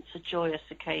wasn't a joyous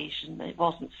occasion. It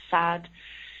wasn't sad.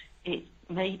 It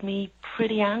made me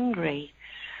pretty angry.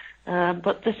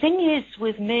 But the thing is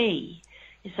with me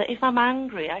is that if I'm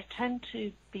angry, I tend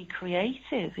to be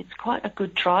creative. It's quite a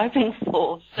good driving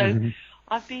force. So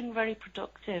I've been very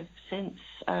productive since,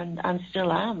 and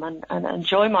still am, and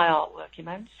enjoy my artwork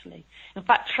immensely. In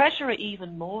fact, treasure it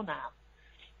even more now.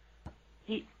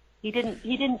 He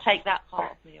didn't take that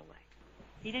part of me away.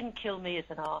 He didn't kill me as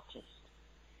an artist.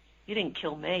 He didn't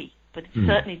kill me, but it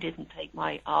certainly didn't take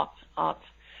my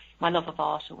my love of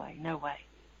art away. No way.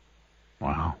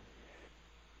 Wow.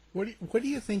 What do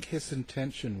you think his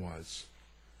intention was?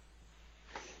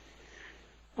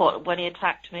 What, when he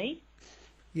attacked me?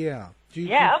 Yeah. Do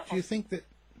you think that?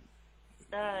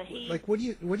 What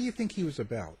do you think he was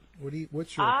about?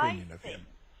 What's your opinion of him?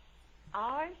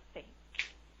 I think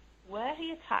where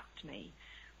he attacked me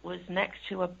was next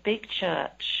to a big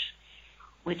church,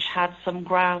 which had some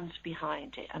grounds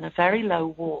behind it and a very low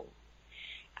wall,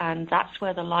 and that's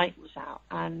where the light was out.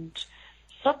 And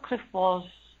Sutcliffe was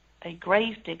a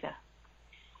grave digger,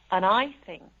 and I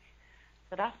think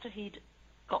that after he'd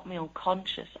got me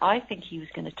unconscious, I think he was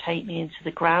going to take me into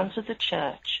the grounds of the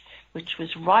church, which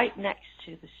was right next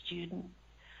to the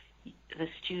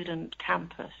student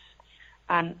campus,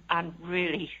 and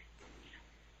really,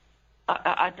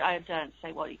 I don't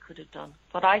say what he could have done,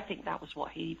 but I think that was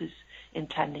what he was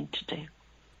intending to do.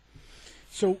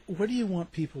 So what do you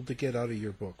want people to get out of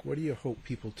your book? What do you hope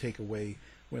people take away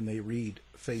when they read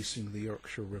Facing the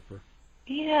Yorkshire Ripper?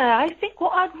 Yeah, I think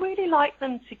what I'd really like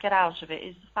them to get out of it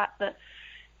is the fact that,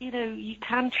 you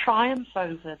can triumph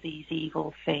over these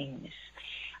evil things.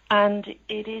 And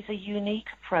it is a unique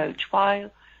approach.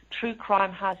 While true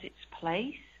crime has its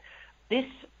place. This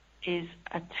is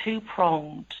a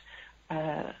two-pronged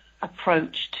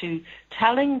approach to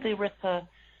telling the Ripper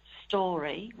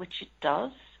story, which it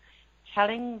does,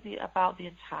 telling about the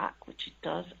attack, which it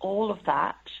does, all of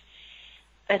that.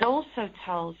 It also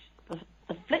tells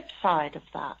the flip side of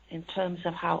that in terms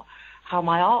of how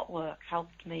my artwork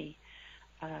helped me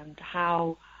and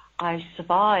how I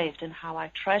survived and how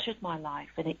I treasured my life,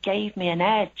 and it gave me an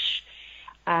edge.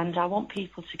 And I want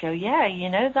people to go, yeah, you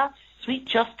know, that's sweet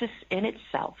justice in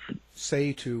itself.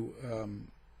 Say to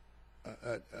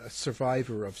a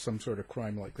survivor of some sort of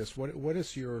crime like this, what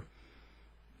is your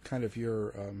kind of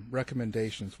your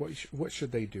recommendations? What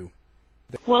should they do?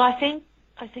 Well, I think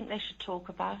they should talk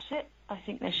about it. I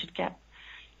think they should get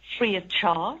free of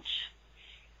charge,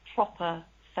 proper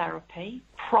therapy,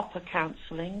 proper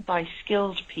counselling by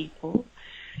skilled people,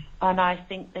 and I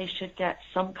think they should get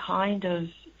some kind of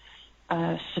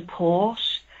support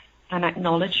and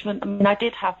acknowledgement. I mean, I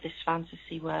did have this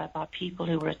fantasy whereby people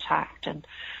who were attacked and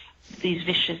these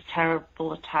vicious,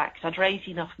 terrible attacks, I'd raise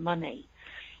enough money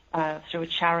through a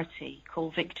charity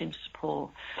called Victim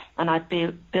Support, and I'd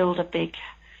build a big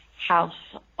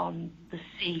house on the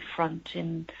seafront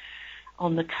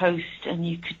on the coast, and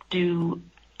you could do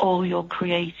all your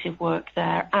creative work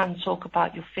there and talk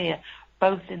about your fear,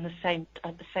 both at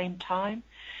the same time.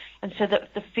 And so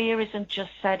that the fear isn't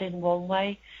just said in one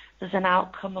way. There's an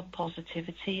outcome of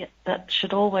positivity that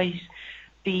should always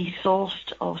be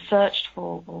sourced or searched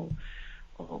for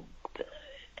or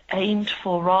aimed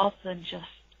for, rather than just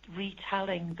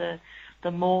retelling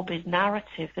the morbid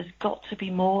narrative. There's got to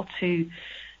be more to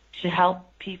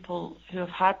help people who have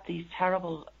had these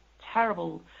terrible,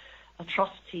 terrible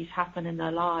atrocities happen in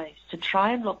their lives, to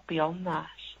try and look beyond that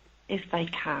if they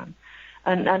can,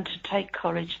 and to take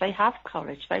courage. They have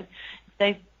courage.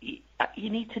 You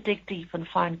need to dig deep and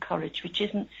find courage, which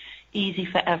isn't easy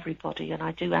for everybody, and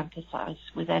I do empathise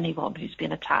with anyone who's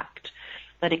been attacked,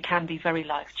 that it can be very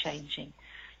life-changing.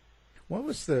 What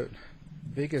was the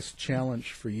biggest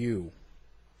challenge for you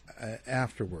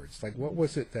afterwards? Like, what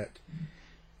was it that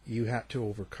you had to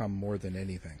overcome more than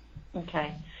anything?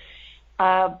 Okay.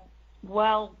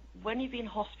 Well, when you've been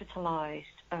hospitalised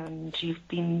and you've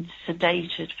been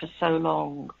sedated for so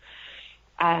long,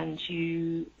 and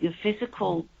your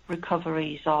physical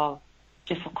recoveries are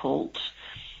difficult.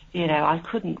 You know, I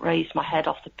couldn't raise my head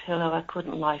off the pillow. I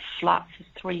couldn't lie flat for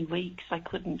 3 weeks.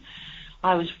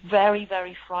 I was very,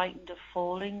 very frightened of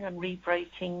falling and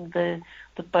re-breaking the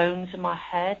bones in my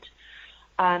head.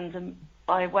 And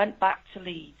I went back to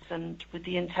Leeds, and with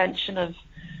the intention of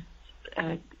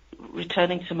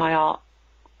returning to my art,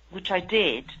 which I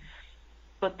did,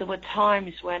 but there were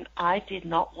times when I did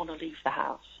not want to leave the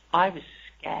house. I was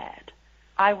scared.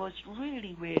 I was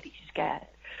really, really scared,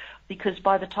 because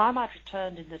by the time I'd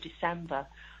returned in the December,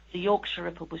 the Yorkshire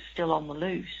Ripper was still on the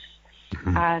loose,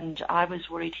 and I was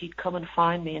worried he'd come and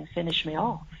find me and finish me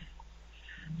off.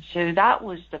 So that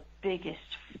was the biggest,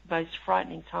 most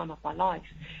frightening time of my life.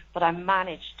 But I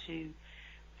managed to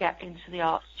get into the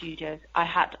art studios. I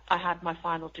had my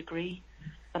final degree,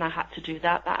 and I had to do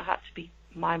that. That had to be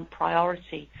my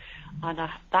priority, and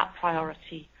that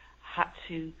priority had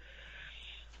to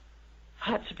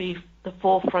be the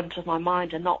forefront of my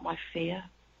mind and not my fear.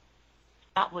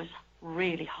 That was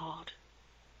really hard.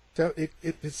 So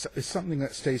it's something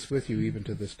that stays with you even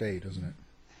to this day, doesn't it?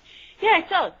 Yeah, it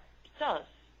does. It does.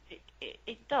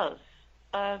 It does.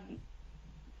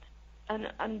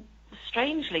 And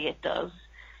strangely, it does.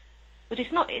 But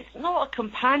it's not a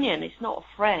companion. It's not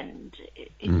a friend.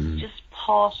 It's just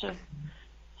part of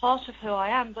who I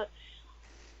am. But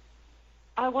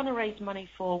I want to raise money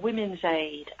for Women's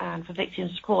Aid and for Victim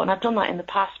Support, and I've done that in the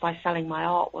past by selling my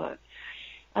artwork.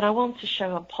 And I want to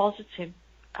show a positive.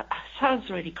 Sounds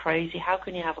really crazy. How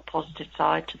can you have a positive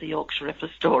side to the Yorkshire Ripper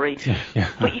story? Yeah.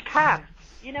 But you can.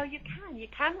 You know, you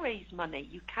can raise money.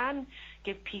 You can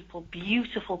give people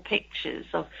beautiful pictures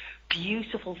of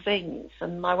beautiful things.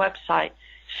 And my website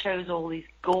shows all these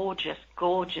gorgeous,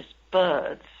 gorgeous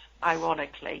birds,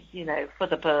 ironically, you know, for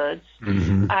the birds.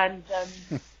 Mm-hmm.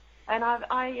 And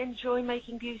I enjoy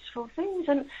making beautiful things.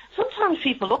 And sometimes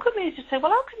people look at me and say,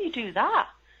 well, how can you do that?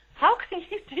 How can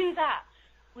you do that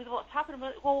with what's happened?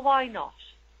 Well, why not?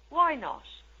 Why not?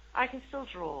 I can still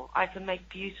draw. I can make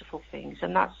beautiful things.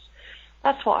 And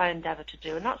that's what I endeavour to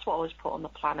do. And that's what I was put on the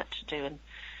planet to do,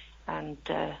 and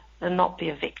not be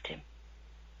a victim.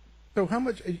 So how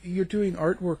much, you're doing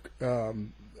artwork,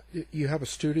 you have a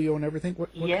studio and everything.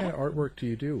 What kind of artwork do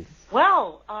you do?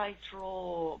 Well, I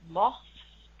draw moths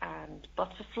and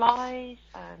butterflies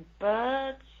and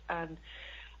birds and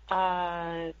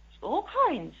all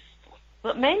kinds.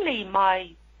 But mainly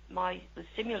my the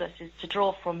stimulus is to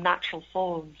draw from natural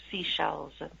forms,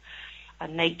 seashells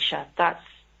and nature.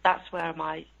 That's where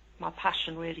my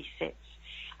passion really sits,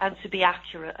 and to be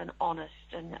accurate and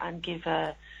honest and give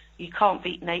you can't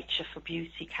beat nature for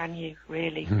beauty, can you?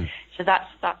 Really? So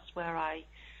that's where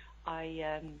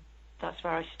that's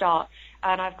where I start.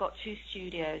 And I've got 2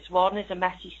 studios. One is a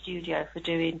messy studio for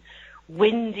doing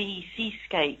windy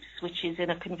seascapes, which is in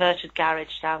a converted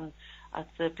garage down at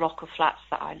the block of flats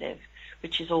that I live,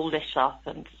 which is all lit up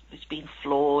and it's been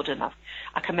floored, and I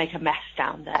can make a mess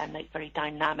down there and make very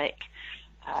dynamic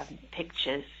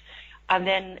pictures. And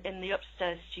then in the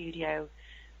upstairs studio,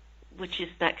 which is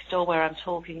next door where I'm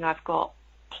talking, I've got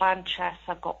planchettes,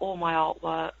 I've got all my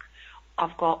artwork,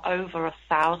 I've got over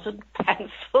 1,000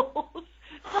 pencils,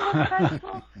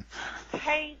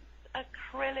 paints,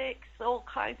 acrylics, all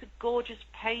kinds of gorgeous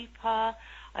paper.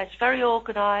 It's very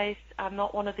organised. I'm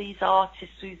not one of these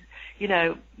artists who's,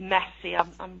 messy.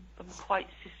 I'm quite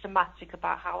systematic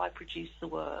about how I produce the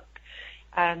work,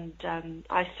 and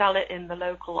I sell it in the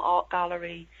local art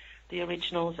gallery, the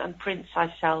originals, and prints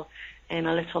I sell in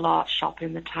a little art shop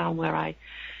in the town where I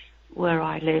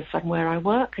live and where I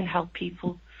work and help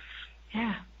people.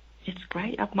 Yeah, it's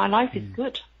great. My life is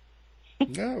good.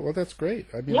 Yeah, well, that's great.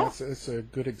 I mean, it's a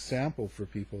good example for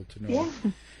people to know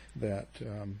that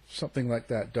something like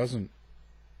that doesn't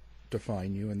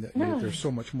define you, and that there's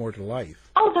so much more to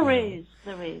life. Oh, there is,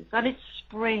 and it's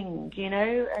spring,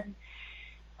 and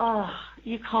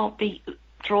you can't beat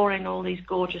drawing all these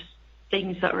gorgeous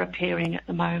things that are appearing at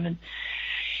the moment.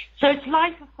 So it's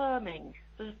life affirming.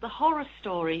 The horror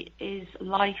story is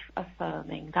life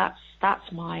affirming.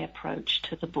 That's my approach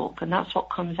to the book, and that's what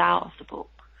comes out of the book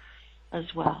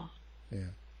as well.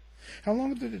 Yeah. How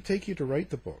long did it take you to write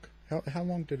the book? How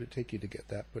long did it take you to get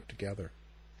that put together?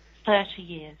 30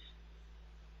 years.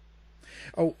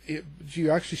 Oh,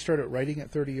 you actually started writing it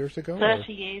 30 years ago?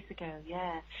 30 years ago,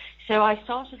 yeah. So I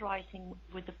started writing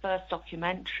with the first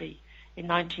documentary in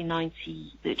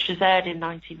 1990, which was aired in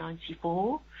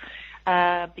 1994,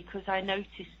 because I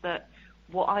noticed that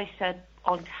what I said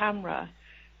on camera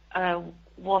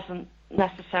wasn't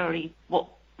necessarily what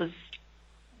was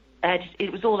edited.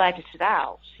 It was all edited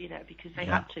out, because they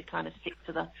had to kind of stick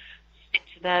to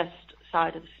their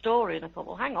side of the story. And I thought,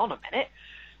 well, hang on a minute.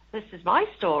 This is my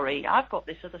story. I've got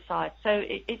this other side. So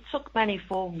it took many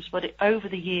forms, but over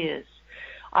the years,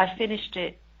 I finished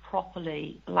it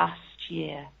properly last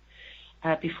year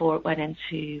before it went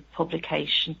into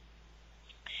publication.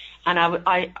 And it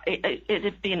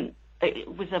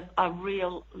was a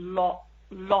real lot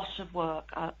of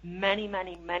work, many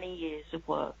years of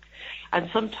work. And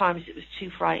sometimes it was too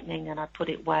frightening and I'd put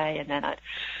it away, and then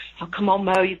oh, come on,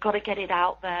 Mo, you've got to get it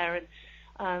out there.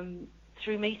 And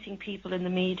through meeting people in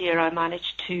the media, I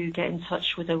managed to get in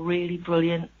touch with a really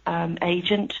brilliant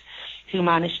agent who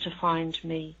managed to find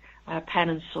me Pen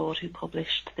and Sword, who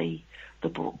published the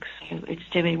book. So it's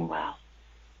doing well.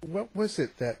 What was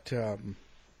it that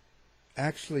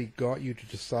actually got you to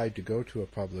decide to go to a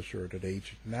publisher or an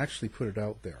agent and actually put it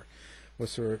out there?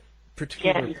 Was there a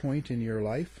particular point in your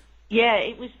life? Yeah,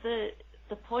 it was the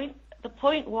point. The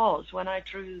point was when I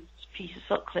drew Peter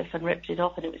Sutcliffe and ripped it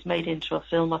off and it was made into a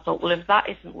film, I thought, well, if that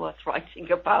isn't worth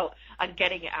writing about and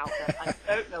getting it out there, I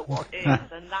don't know what is. And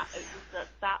it was at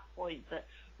that point that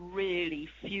really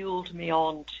fueled me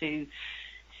on to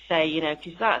say,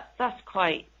 because that's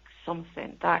quite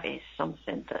something. That is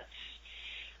something that's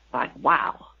like,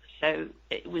 wow. So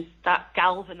it was that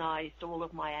galvanized all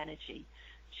of my energy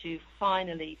to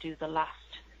finally do the last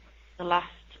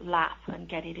lap and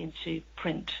get it into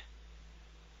print.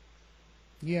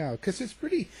 Yeah, because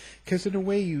in a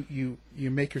way you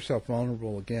make yourself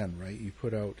vulnerable again, right? You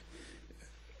put out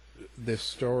this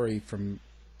story from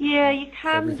you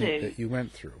can everything do that you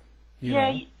went through.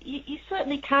 You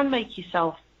certainly can make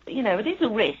yourself. It is a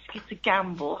risk. It's a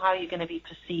gamble how you're going to be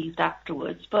perceived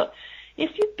afterwards. But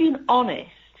if you've been honest,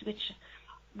 which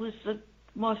was the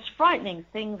most frightening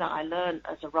thing that I learned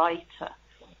as a writer,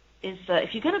 is that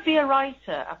if you're going to be a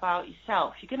writer about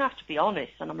yourself, you're going to have to be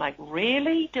honest. And I'm like,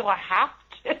 really? Do I have to?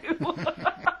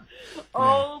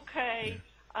 Okay,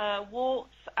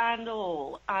 warts and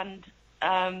all. And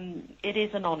it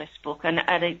is an honest book, and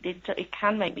it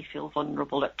can make me feel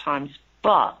vulnerable at times.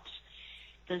 But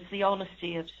there's the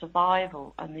honesty of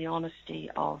survival and the honesty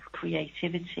of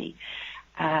creativity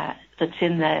that's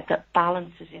in there that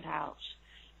balances it out.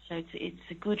 So it's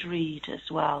a good read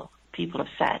as well, people have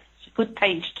said. It's a good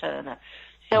page turner.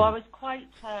 So I was quite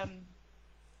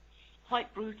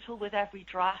brutal with every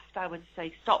draft. I would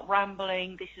say, stop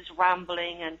rambling, this is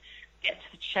rambling, and get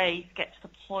to the chase, get to the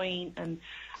point, and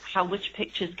which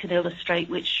pictures can illustrate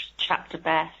which chapter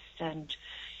best. And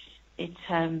it's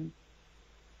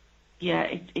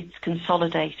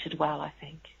consolidated well, I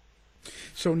think.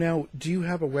 So now, do you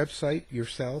have a website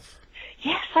yourself?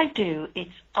 Yes, I do.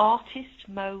 It's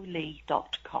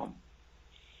artistmolea.com.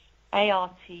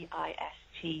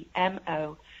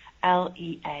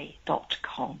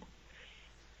 artistmolea.com.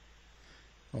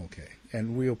 Okay,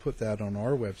 and we'll put that on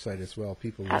our website as well.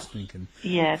 People listening can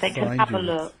they can have a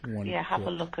look. Have a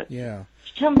look at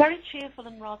some very cheerful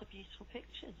and rather beautiful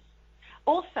pictures.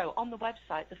 Also, on the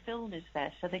website, the film is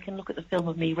there, so they can look at the film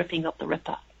of me ripping up the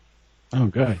Ripper. Oh,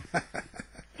 good.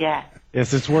 Yeah.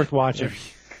 Yes, it's worth watching.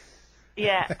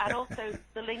 Yeah, and also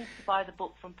the link to buy the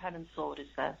book from Pen and Sword is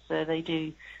there. So they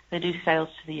do sales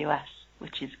to the US,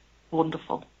 which is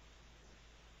wonderful.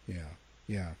 Yeah.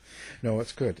 No,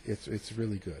 it's good. It's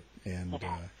really good. And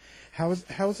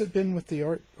how's it been with the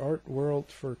art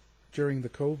world during the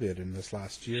COVID in this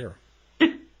last year?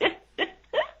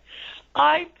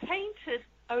 I painted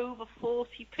over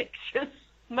 40 pictures,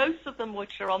 most of them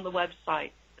which are on the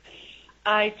website.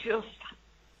 I just,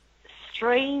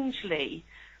 strangely,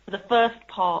 for the first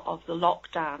part of the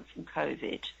lockdown from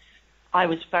COVID, I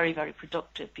was very, very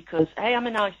productive because, A, I'm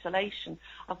in isolation.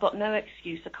 I've got no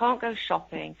excuse. I can't go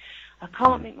shopping. I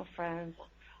can't meet my friends.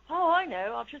 Oh, I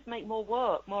know. I'll just make more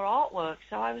artwork.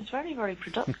 So I was very, very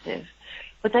productive.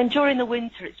 But then during the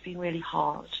winter, it's been really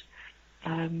hard.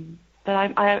 But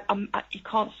you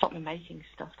can't stop me making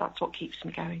stuff. That's what keeps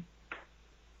me going.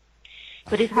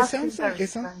 But it has been very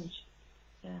strange.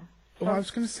 Yeah. Well, I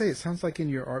was going to say, it sounds like in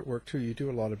your artwork too, you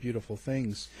do a lot of beautiful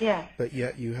things. Yeah. But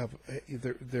yet you have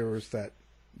there was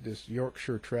this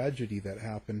Yorkshire tragedy that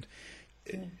happened.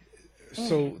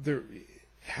 So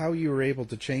how you were able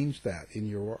to change that in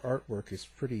your artwork is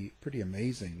pretty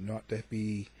amazing. Not to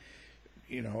be,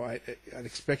 I'd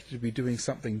expect you to be doing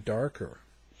something darker.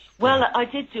 Well, I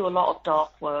did do a lot of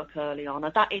dark work early on,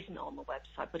 and that isn't on the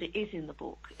website, but it is in the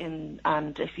book. And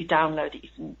if you download it,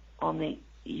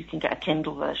 you can get a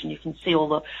Kindle version. You can see all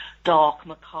the dark,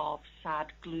 macabre,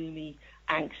 sad, gloomy,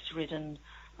 angst-ridden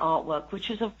artwork, which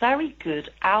is a very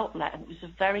good outlet and it was a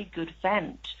very good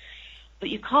vent. But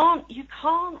you can't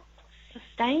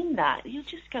sustain that. You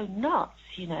just go nuts,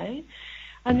 And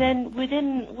then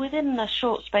within a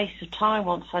short space of time,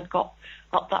 once I'd got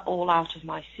that all out of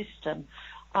my system,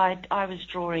 I was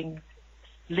drawing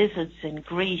lizards in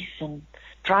Greece and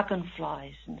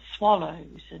dragonflies and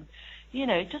swallows, and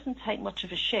it doesn't take much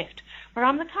of a shift. But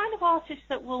I'm the kind of artist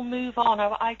that will move on.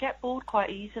 I get bored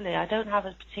quite easily. I don't have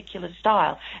a particular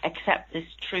style except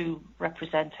this true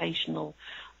representational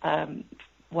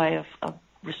way of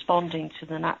responding to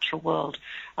the natural world,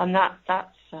 and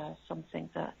that's something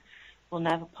that will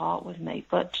never part with me.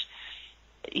 But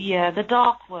yeah, the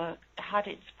dark work had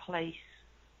its place.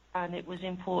 And it was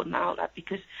important outlet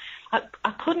because I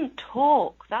couldn't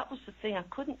talk. That was the thing. I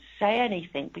couldn't say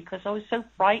anything because I was so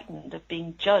frightened of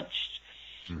being judged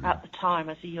at the time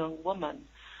as a young woman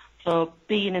for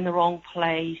being in the wrong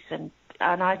place. And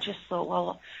I just thought,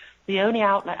 well, the only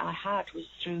outlet I had was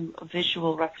through a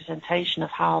visual representation of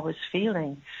how I was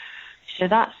feeling. So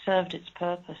that served its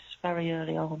purpose very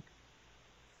early on.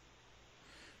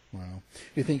 Wow. Do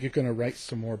you think you're going to write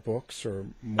some more books or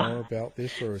more about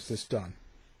this, or is this done?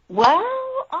 Well,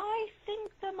 I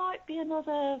think there might be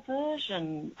another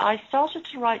version. I started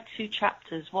to write 2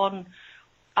 chapters, one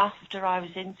after I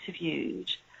was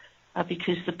interviewed,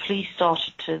 because the police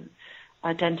started to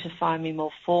identify me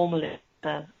more formally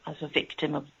as a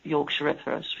victim of Yorkshire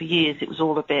Ripper. For years it was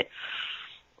all a bit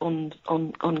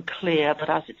unclear, but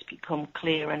as it's become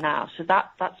clearer now. So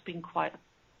that's been quite a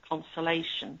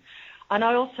consolation. And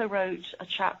I also wrote a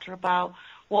chapter about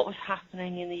what was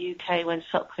happening in the UK when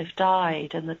Sutcliffe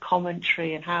died and the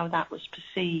commentary and how that was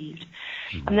perceived.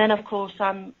 Mm-hmm. And then, of course,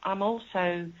 I'm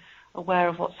also aware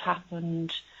of what's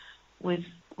happened with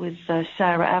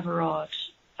Sarah Everard,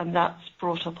 and that's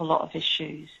brought up a lot of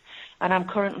issues. And I'm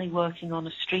currently working on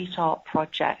a street art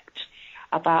project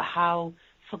about how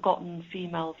forgotten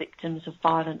female victims of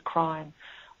violent crime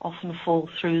often fall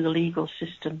through the legal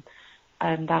system.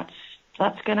 And that's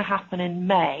going to happen in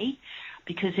May,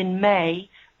 because in May,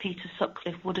 Peter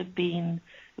Sutcliffe it would have been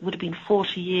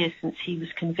 40 years since he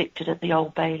was convicted at the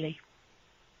Old Bailey.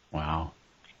 Wow.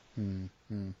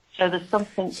 Mm-hmm. So there's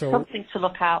something to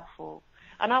look out for.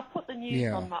 And I'll put the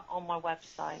news on my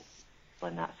website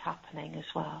when that's happening as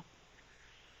well.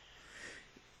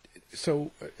 So,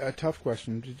 a tough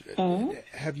question.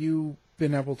 Have you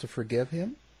been able to forgive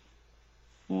him?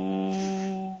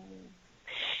 Well,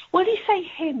 you say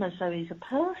him as though he's a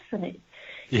person.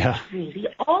 Yeah. It's really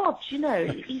odd,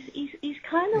 He's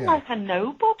kind of like a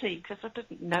nobody because I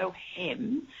didn't know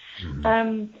him.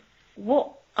 Mm-hmm.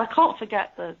 I can't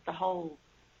forget the whole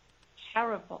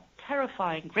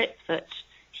terrifying grip that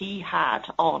he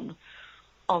had on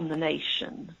the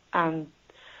nation, and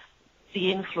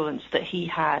the influence that he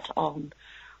had on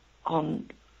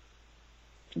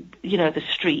the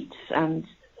streets, and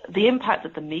the impact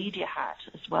that the media had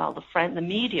as well, the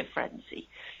media frenzy,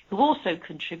 who also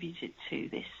contributed to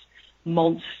this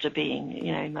monster being,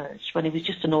 emerged when he was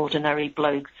just an ordinary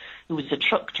bloke who was a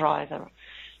truck driver.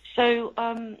 So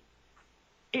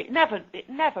it never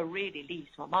really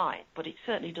leaves my mind, but it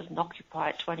certainly doesn't occupy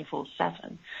it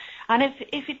 24/7. And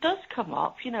if it does come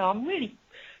up, I'm really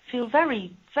feel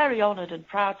very, very honoured and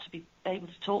proud to be able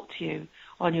to talk to you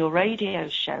on your radio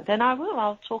show. Then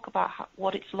I'll talk about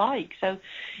what it's like. So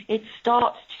it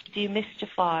starts to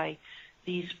demystify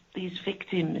these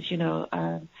victims,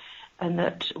 and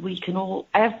that we can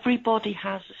everybody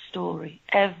has a story,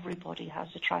 everybody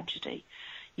has a tragedy,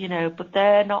 but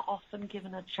they're not often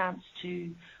given a chance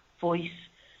to voice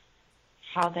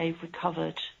how they've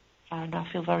recovered. And I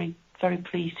feel very, very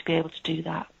pleased to be able to do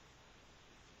that.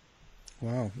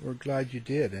 Wow, we're glad you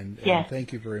did, and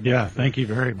thank you very much. Yeah, thank you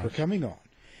very much for coming on.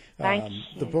 Thank you.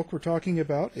 The book we're talking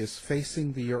about is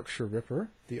Facing the Yorkshire Ripper,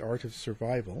 The Art of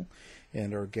Survival,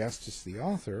 and our guest is the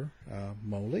author,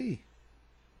 Mo Lee.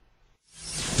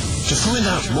 To find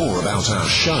out more about our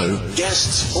show,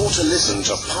 guests, or to listen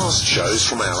to past shows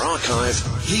from our archive,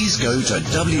 please go to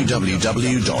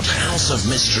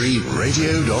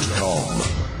www.houseofmysteryradio.com.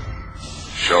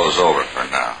 Show's over for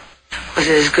now. Was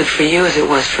it as good for you as it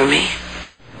was for me?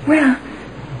 Well,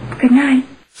 good night.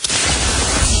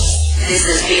 This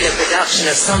has been a production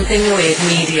of Something Weird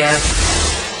Media.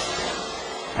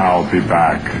 I'll be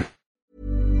back.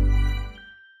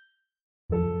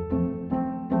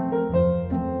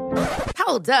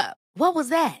 Hold up. What was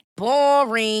that?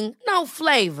 Boring. No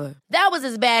flavor. That was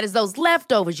as bad as those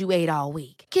leftovers you ate all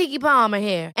week. Keke Palmer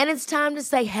here, and it's time to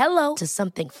say hello to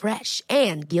something fresh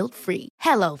and guilt-free.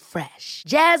 Hello Fresh.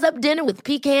 Jazz up dinner with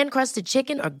pecan-crusted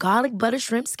chicken or garlic butter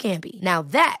shrimp scampi. Now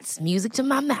that's music to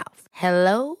my mouth.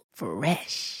 Hello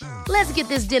Fresh. Let's get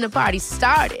this dinner party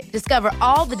started. Discover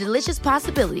all the delicious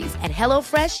possibilities at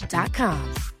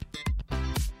HelloFresh.com.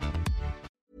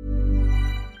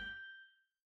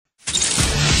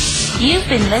 You've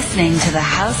been listening to the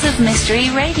House of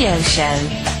Mystery radio show.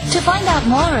 To find out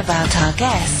more about our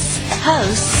guests,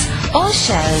 hosts, or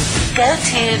shows, go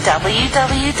to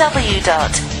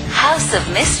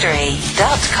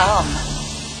www.houseofmystery.com.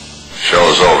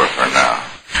 Show's over for now.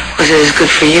 Was it as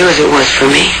good for you as it was for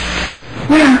me?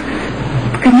 Well,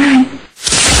 good night.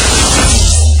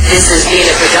 This has been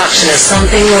a production of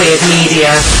Something Weird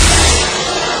Media.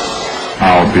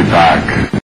 I'll be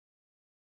back.